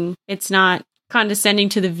condescending. It's not condescending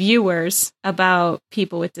to the viewers about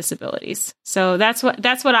people with disabilities. So that's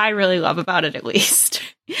what I really love about it, at least.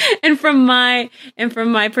 and from my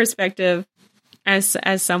perspective,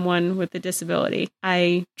 as someone with a disability,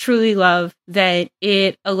 I truly love that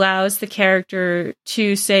it allows the character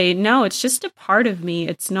to say, no, it's just a part of me.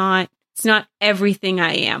 It's not everything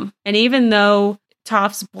I am. And even though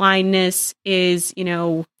Toph's blindness is,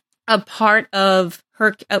 a part of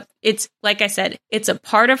her, it's like I said, it's a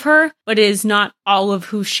part of her, but it is not all of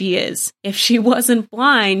who she is. If she wasn't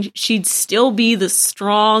blind, she'd still be the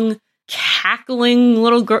strong, cackling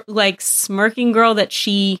little girl, like smirking girl that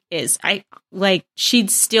she is.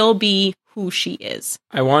 She'd still be who she is.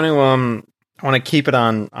 I want to keep it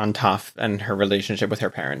on Toph and her relationship with her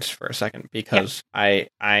parents for a second, because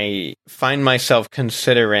I find myself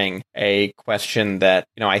considering a question that,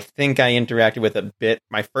 I think I interacted with a bit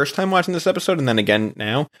my first time watching this episode, and then again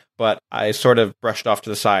now, but I sort of brushed off to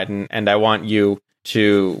the side, and I want you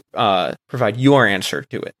to provide your answer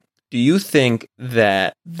to it. Do you think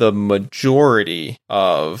that the majority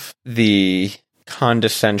of the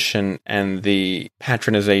condescension and the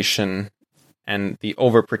patronization and the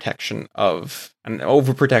overprotection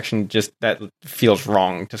just, that feels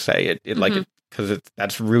wrong to say it like it, because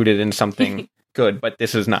that's rooted in something good, but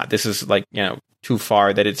this is not. This is too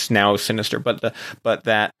far that it's now sinister. But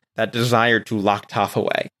that desire to lock Toph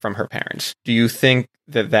away from her parents. Do you think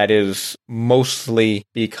that is mostly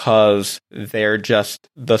because they're just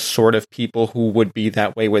the sort of people who would be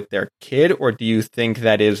that way with their kid, or do you think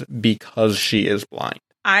that is because she is blind?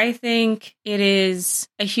 I think it is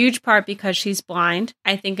a huge part because she's blind.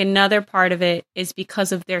 I think another part of it is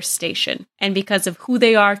because of their station and because of who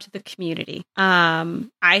they are to the community.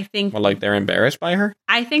 I think... Well, they're embarrassed by her?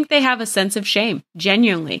 I think they have a sense of shame,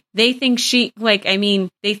 genuinely. They think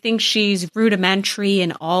they think she's rudimentary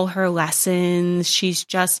in all her lessons. She's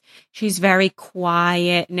very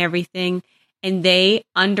quiet and everything. And they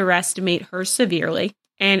underestimate her severely.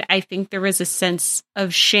 And I think there is a sense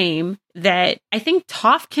of shame that I think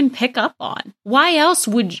Toph can pick up on. Why else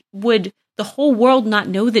would the whole world not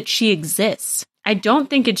know that she exists? I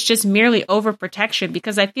don't think it's just merely overprotection,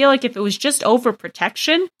 because I feel like if it was just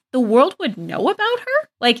overprotection, the world would know about her.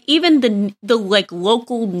 Even the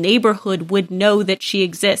local neighborhood would know that she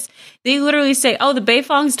exists. They literally say, oh, the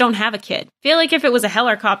Beifongs don't have a kid. I feel like if it was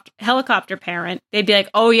a helicopter parent, they'd be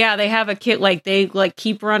like, oh yeah, they have a kid. They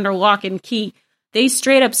keep her under lock and key. They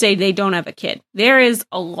straight up say they don't have a kid. There is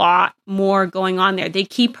a lot more going on there. They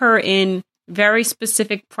keep her in very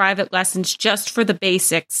specific private lessons just for the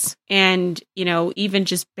basics, and, even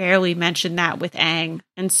just barely mention that with Aang.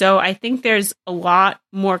 And so I think there's a lot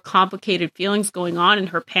more complicated feelings going on in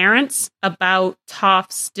her parents about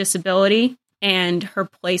Toph's disability and her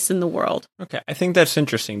place in the world. Okay, I think that's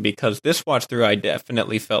interesting, because this watch through, I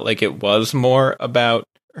definitely felt like it was more about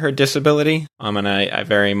her disability. And I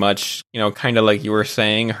very much, kind of like you were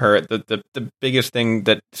saying, the biggest thing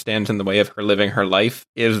that stands in the way of her living her life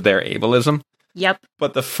is their ableism. Yep.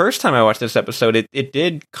 But the first time I watched this episode, it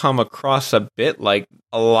did come across a bit like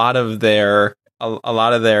a lot of their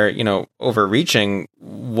overreaching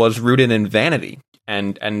was rooted in vanity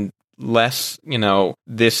and less,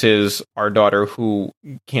 this is our daughter who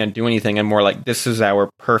can't do anything, and more like, this is our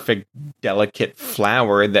perfect, delicate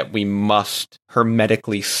flower that we must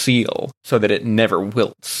hermetically seal so that it never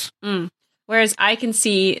wilts. Whereas I can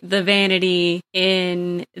see the vanity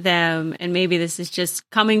in them, and maybe this is just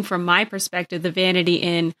coming from my perspective, the vanity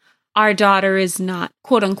in our daughter is not,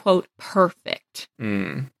 quote unquote, perfect.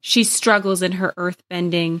 She struggles in her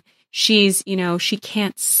earthbending. she's, she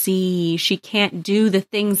can't see, she can't do the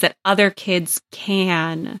things that other kids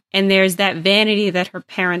can. And there's that vanity that her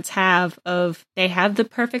parents have of they have the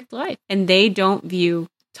perfect life and they don't view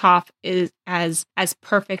Toph as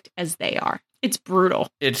perfect as they are. It's brutal.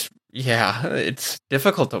 It's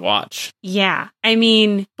difficult to watch. Yeah. I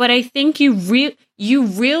mean, but I think you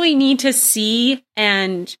really need to see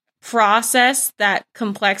and process that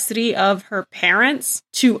complexity of her parents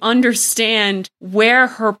to understand where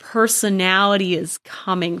her personality is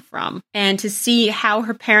coming from and to see how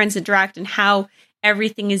her parents interact and how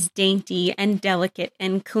everything is dainty and delicate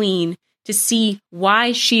and clean, to see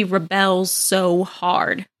why she rebels so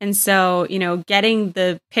hard. And so, getting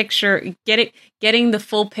the picture, getting the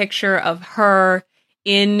full picture of her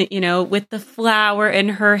in, with the flower in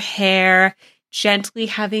her hair, gently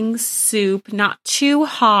having soup, not too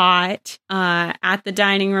hot, at the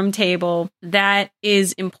dining room table. That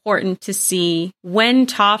is important to see when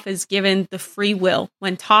Toph is given the free will,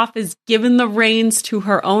 when Toph is given the reins to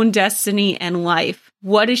her own destiny and life.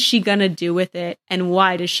 What is she going to do with it? And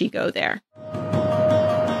why does she go there?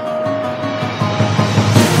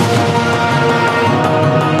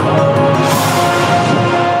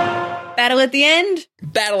 Battle at the end?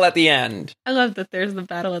 Battle at the end. I love that there's the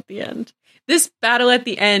battle at the end. This battle at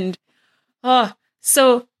the end. Oh,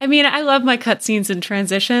 so, I mean, I love my cutscenes and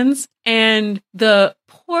transitions. And the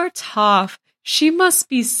poor Toph, she must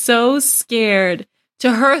be so scared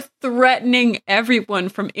to her threatening everyone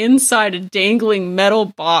from inside a dangling metal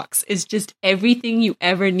box is just everything you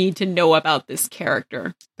ever need to know about this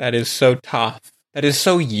character. That is so Toph. That is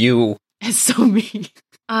so you. It's so me.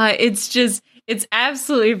 It's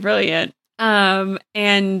absolutely brilliant. And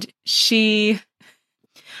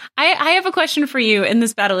I have a question for you in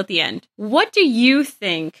this battle at the end. What do you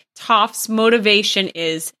think Toph's motivation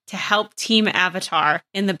is to help Team Avatar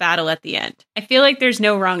in the battle at the end? I feel like there's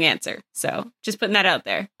no wrong answer. So just putting that out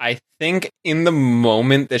there. I think in the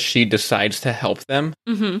moment that she decides to help them,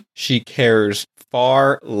 she cares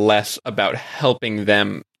far less about helping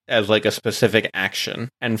them as like a specific action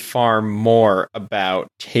and far more about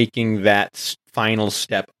taking that final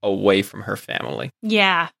step away from her family.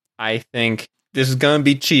 Yeah. I think this is going to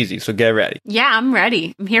be cheesy, so get ready. Yeah, I'm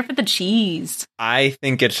ready. I'm here for the cheese. I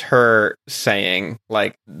think it's her saying,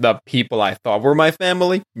 like, the people I thought were my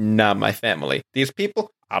family, not my family. These people,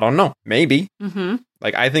 I don't know, maybe.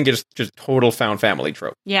 Like, I think it's just total found family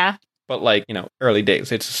trope. Yeah. But, like, early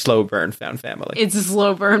days, it's a slow burn found family. It's a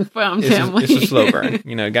slow burn found family. It's a slow burn.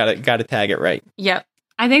 Gotta tag it right. Yep.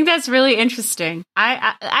 I think that's really interesting.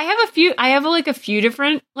 I have a few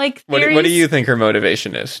different theories. What do you think her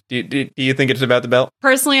motivation is? Do you think it's about the belt?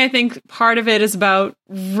 Personally, I think part of it is about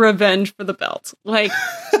revenge for the belt. Like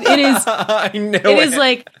it is. I know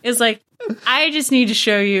it's like I just need to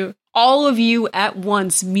show you all of you at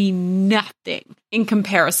once mean nothing in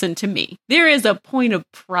comparison to me. There is a point of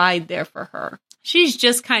pride there for her. She's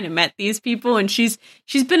just kind of met these people and she's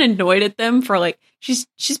been annoyed at them for she's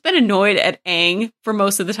been annoyed at Aang for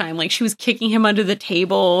most of the time. Like she was kicking him under the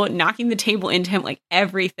table, knocking the table into him, like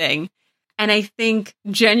everything. And I think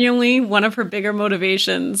genuinely one of her bigger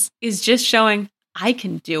motivations is just showing I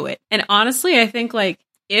can do it. And honestly, I think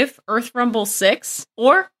if Earth Rumble 6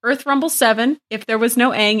 or Earth Rumble 7, if there was no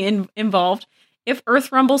Aang involved, if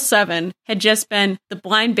Earth Rumble 7 had just been the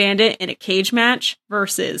blind bandit in a cage match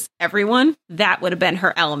versus everyone, that would have been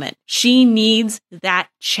her element. She needs that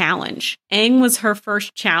challenge. Aang was her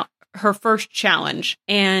first challenge.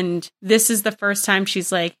 And this is the first time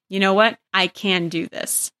she's like, you know what? I can do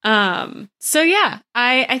this. So yeah,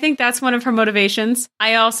 I think that's one of her motivations.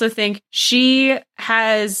 I also think she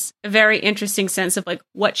has a very interesting sense of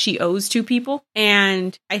what she owes to people.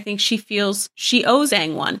 And I think she feels she owes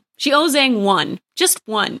Aang one. She owes Aang one. Just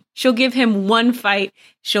one. She'll give him one fight.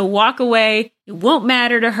 She'll walk away. It won't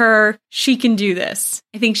matter to her. She can do this.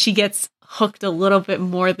 I think she gets hooked a little bit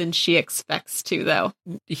more than she expects to, though.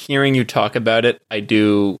 Hearing you talk about it, I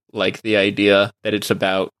do like the idea that it's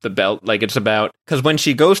about the belt. It's about, because when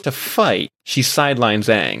she goes to fight, she sidelines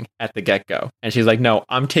Aang at the get-go. And she's like, no,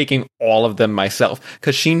 I'm taking all of them myself.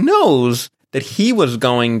 Because she knows that he was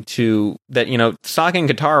going to, Sokka and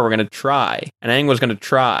Katara were going to try, and Aang was going to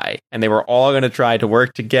try, and they were all going to try to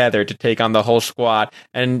work together to take on the whole squad.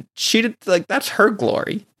 And she did, that's her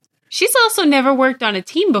glory. She's also never worked on a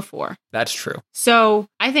team before. That's true. So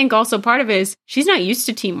I think also part of it is she's not used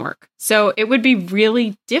to teamwork. So it would be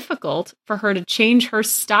really difficult for her to change her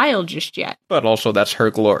style just yet. But also that's her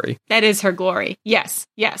glory. That is her glory. Yes,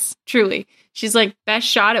 truly. She's like, best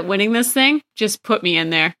shot at winning this thing? Just put me in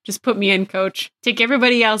there. Just put me in, coach. Take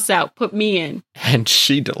everybody else out. Put me in. And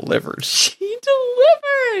she delivers. She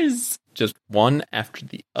delivers. just one after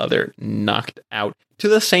the other knocked out to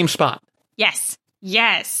the same spot. Yes.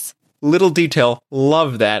 Yes. Little detail,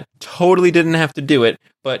 love that. Totally didn't have to do it,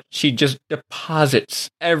 but she just deposits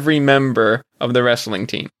every member of the wrestling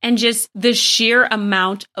team. And just the sheer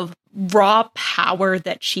amount of raw power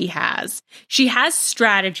that she has. She has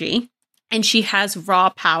strategy and she has raw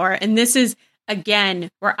power. And this is, again,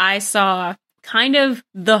 where I saw kind of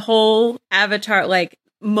the whole Avatar, like,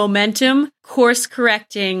 momentum course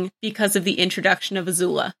correcting because of the introduction of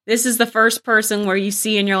Azula. This is the first person where you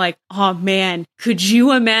see and you're like, oh man, could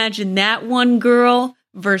you imagine that one girl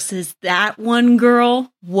versus that one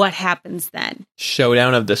girl? What happens then?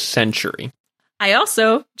 Showdown of the century. I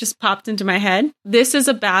also just popped into my head. This is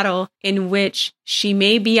a battle in which she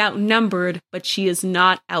may be outnumbered, but she is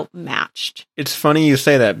not outmatched. It's funny you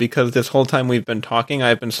say that because this whole time we've been talking,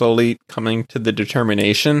 I've been slowly coming to the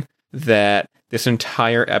determination that this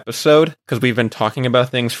entire episode, because we've been talking about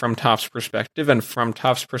things from Toph's perspective, and from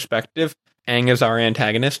Toph's perspective, Aang is our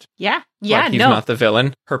antagonist. Yeah. But he's not the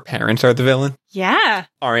villain. Her parents are the villain. Yeah.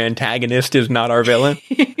 Our antagonist is not our villain.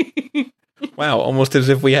 Wow, almost as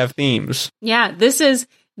if we have themes. Yeah, this is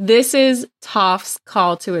Toph's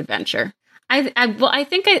call to adventure. I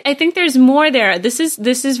think there's more there. This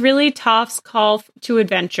is really Toph's call to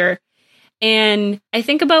adventure. And I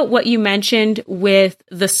think about what you mentioned with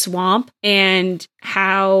the swamp and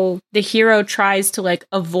how the hero tries to like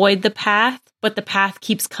avoid the path, but the path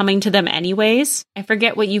keeps coming to them anyways. I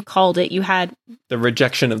forget what you called it. You had the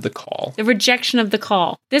rejection of the call. The rejection of the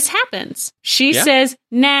call. This happens. She says,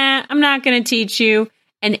 nah, I'm not going to teach you.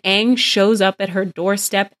 And Aang shows up at her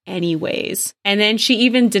doorstep anyways. And then she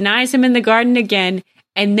even denies him in the garden again.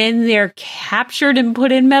 And then they're captured and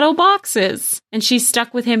put in metal boxes. And she's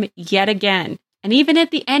stuck with him yet again. And even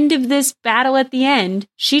at the end of this battle at the end,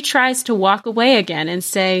 she tries to walk away again and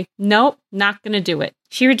say, nope, not going to do it.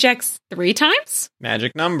 She rejects 3 times.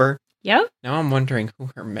 Magic number. Yep. Now I'm wondering who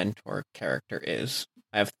her mentor character is.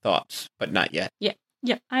 I have thoughts, but not yet.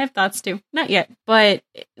 Yeah, I have thoughts too. Not yet. But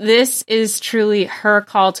this is truly her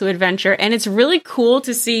call to adventure. And it's really cool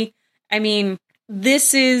to see. I mean,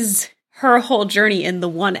 this is her whole journey in the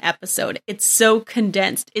one episode. It's so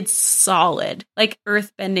condensed. It's solid, like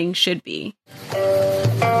earthbending should be.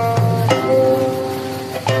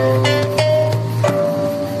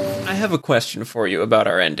 I have a question for you about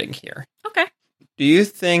our ending here. Okay. Do you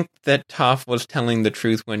think that Toph was telling the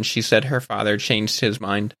truth when she said her father changed his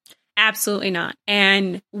mind? Absolutely not.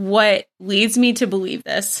 And what leads me to believe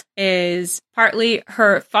this is partly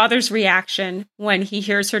her father's reaction when he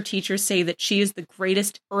hears her teacher say that she is the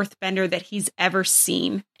greatest earthbender that he's ever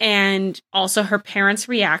seen. And also her parents'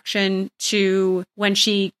 reaction to when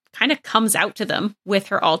she kind of comes out to them with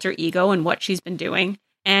her alter ego and what she's been doing.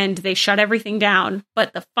 And they shut everything down.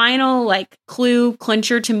 But the final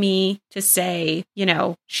clincher to me to say,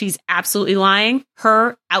 she's absolutely lying,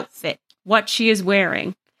 her outfit, what she is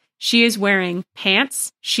wearing. She is wearing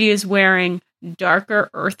pants. She is wearing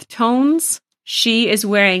darker earth tones. She is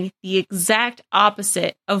wearing the exact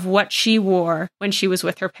opposite of what she wore when she was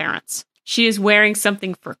with her parents. She is wearing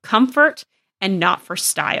something for comfort and not for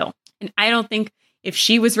style. And I don't think if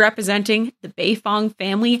she was representing the Beifong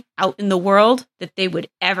family out in the world, that they would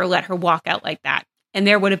ever let her walk out like that. And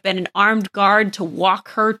there would have been an armed guard to walk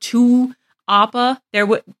her to Appa. There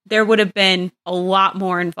would have been a lot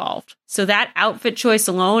more involved. So that outfit choice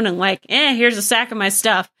alone and here's a sack of my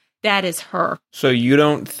stuff, that is her. So you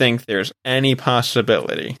don't think there's any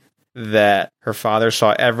possibility that her father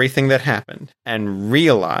saw everything that happened and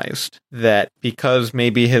realized that because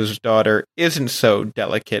maybe his daughter isn't so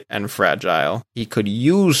delicate and fragile, he could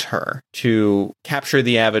use her to capture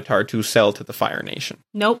the Avatar to sell to the Fire Nation?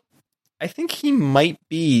 Nope. I think he might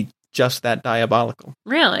be just that diabolical.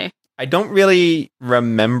 Really? I don't really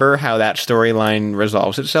remember how that storyline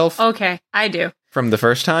resolves itself. Okay, I do. From the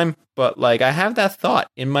first time, but I have that thought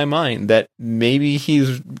in my mind that maybe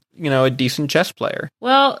he's, a decent chess player.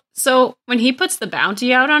 Well, so when he puts the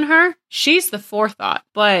bounty out on her, she's the forethought,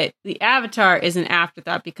 but the Avatar is an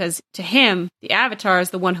afterthought because to him, the Avatar is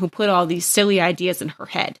the one who put all these silly ideas in her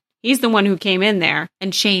head. He's the one who came in there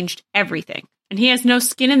and changed everything. And he has no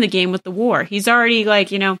skin in the game with the war. He's already is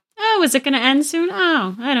it going to end soon?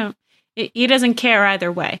 Oh, I don't. He doesn't care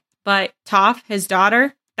either way. But Toph, his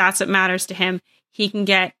daughter, that's what matters to him. He can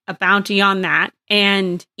get a bounty on that.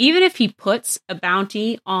 And even if he puts a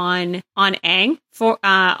bounty on Aang for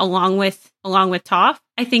along with Toph,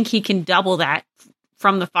 I think he can double that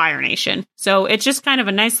from the Fire Nation. So it's just kind of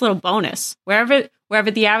a nice little bonus.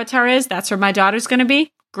 Wherever the Avatar is, that's where my daughter's going to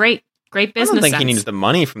be. Great. Great I business don't think sense. he needs the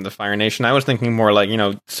money from the Fire Nation. I was thinking more like,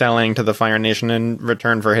 selling to the Fire Nation in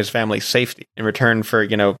return for his family's safety, in return for,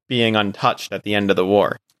 being untouched at the end of the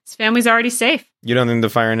war. His family's already safe. You don't think the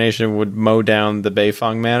Fire Nation would mow down the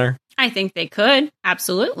Beifong Manor? I think they could,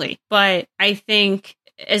 absolutely. But I think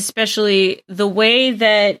especially the way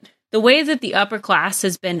that the upper class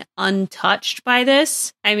has been untouched by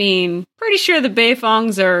this, I mean, pretty sure the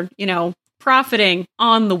Beifongs are, profiting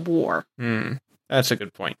on the war. That's a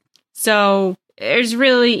good point. So there's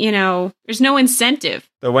really, there's no incentive.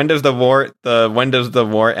 The when does the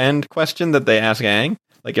war end question that they ask Aang?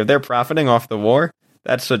 Like, if they're profiting off the war,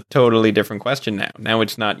 that's a totally different question now. Now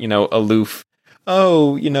it's not, aloof.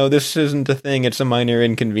 Oh, this isn't a thing. It's a minor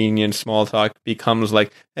inconvenience. Small talk becomes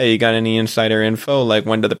like, hey, you got any insider info? Like,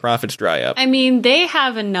 when do the profits dry up? I mean, they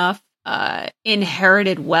have enough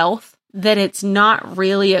inherited wealth that it's not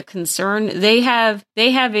really a concern. They have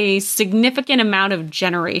a significant amount of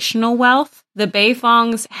generational wealth. The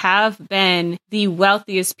Beifongs have been the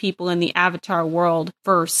wealthiest people in the Avatar world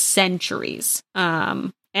for centuries.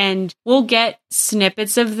 And we'll get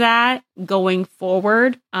snippets of that going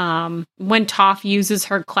forward when Toph uses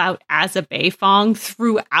her clout as a Beifong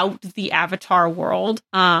throughout the Avatar world.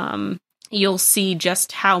 You'll see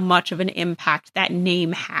just how much of an impact that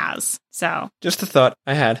name has. So, just a thought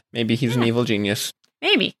I had. Maybe he's an evil genius.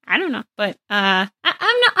 Maybe, I don't know, but I'm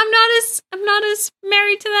not as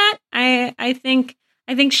married to that. I think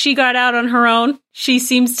she got out on her own. She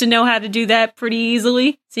seems to know how to do that pretty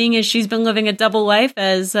easily, seeing as she's been living a double life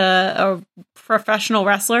as a professional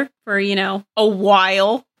wrestler for, a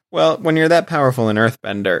while. Well, when you're that powerful in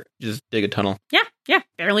Earthbender, just dig a tunnel. Yeah,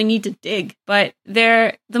 barely need to dig. But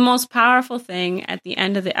the most powerful thing at the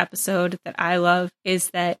end of the episode that I love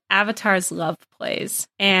is that Avatar's love plays.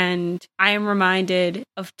 And I am reminded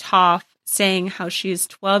of Toph saying how she is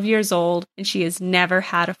 12 years old and she has never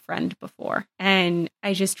had a friend before. And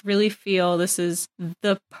I just really feel this is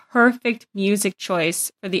the perfect music choice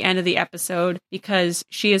for the end of the episode because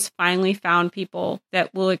she has finally found people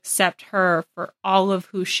that will accept her for all of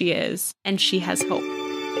who she is, and she has hope.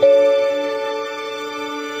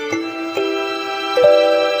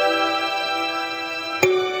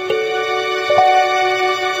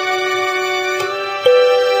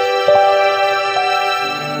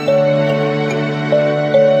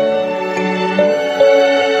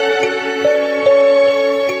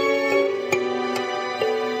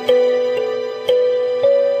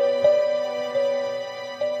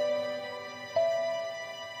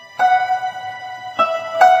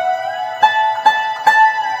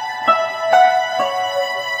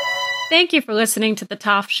 Thank you for listening to The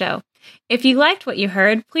Toph Show. If you liked what you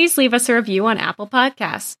heard, please leave us a review on Apple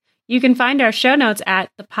Podcasts. You can find our show notes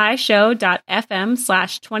at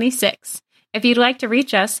thepieshow.fm/26. If you'd like to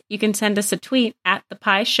reach us, you can send us a tweet at The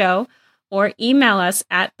Pie Show or email us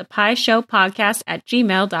at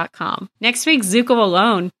thepieshowpodcast@gmail.com. Next week, Zuko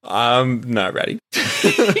alone. I'm not ready.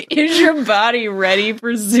 Is your body ready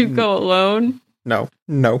for Zuko alone? No.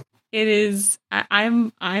 It is.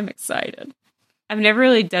 I'm excited. I've never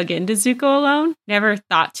really dug into Zuko alone. Never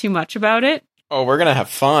thought too much about it. Oh, we're going to have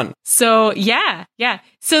fun. So, yeah.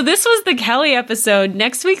 So this was the Kelly episode.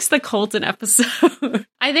 Next week's the Colton episode.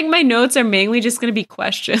 I think my notes are mainly just going to be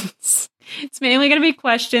questions. It's mainly going to be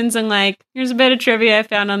questions and here's a bit of trivia I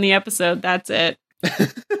found on the episode. That's it.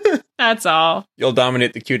 That's all. You'll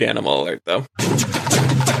dominate the cute animal alert, though.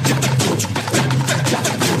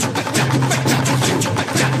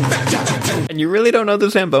 And you really don't know the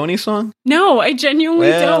Zambonis song? No, I genuinely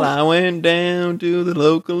don't. Well, I went down to the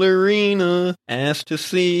local arena, asked to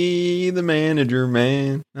see the manager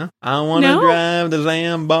man. Huh? I want to drive the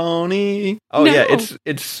Zamboni. Oh, no. Yeah,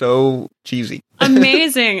 it's so cheesy.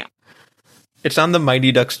 Amazing. It's on the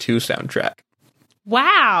Mighty Ducks 2 soundtrack.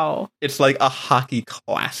 Wow. It's like a hockey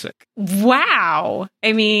classic. Wow.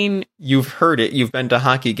 I mean... You've heard it. You've been to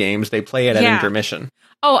hockey games. They play it at intermission.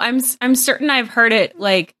 Oh, I'm certain I've heard it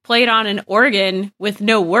played on an organ with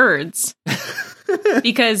no words.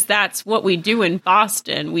 Because that's what we do in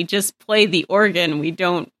Boston. We just play the organ. We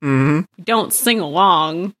don't sing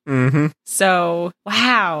along. Mm-hmm. So,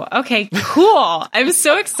 wow. Okay, cool. I'm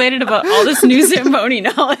so excited about all this new Zamboni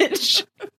knowledge.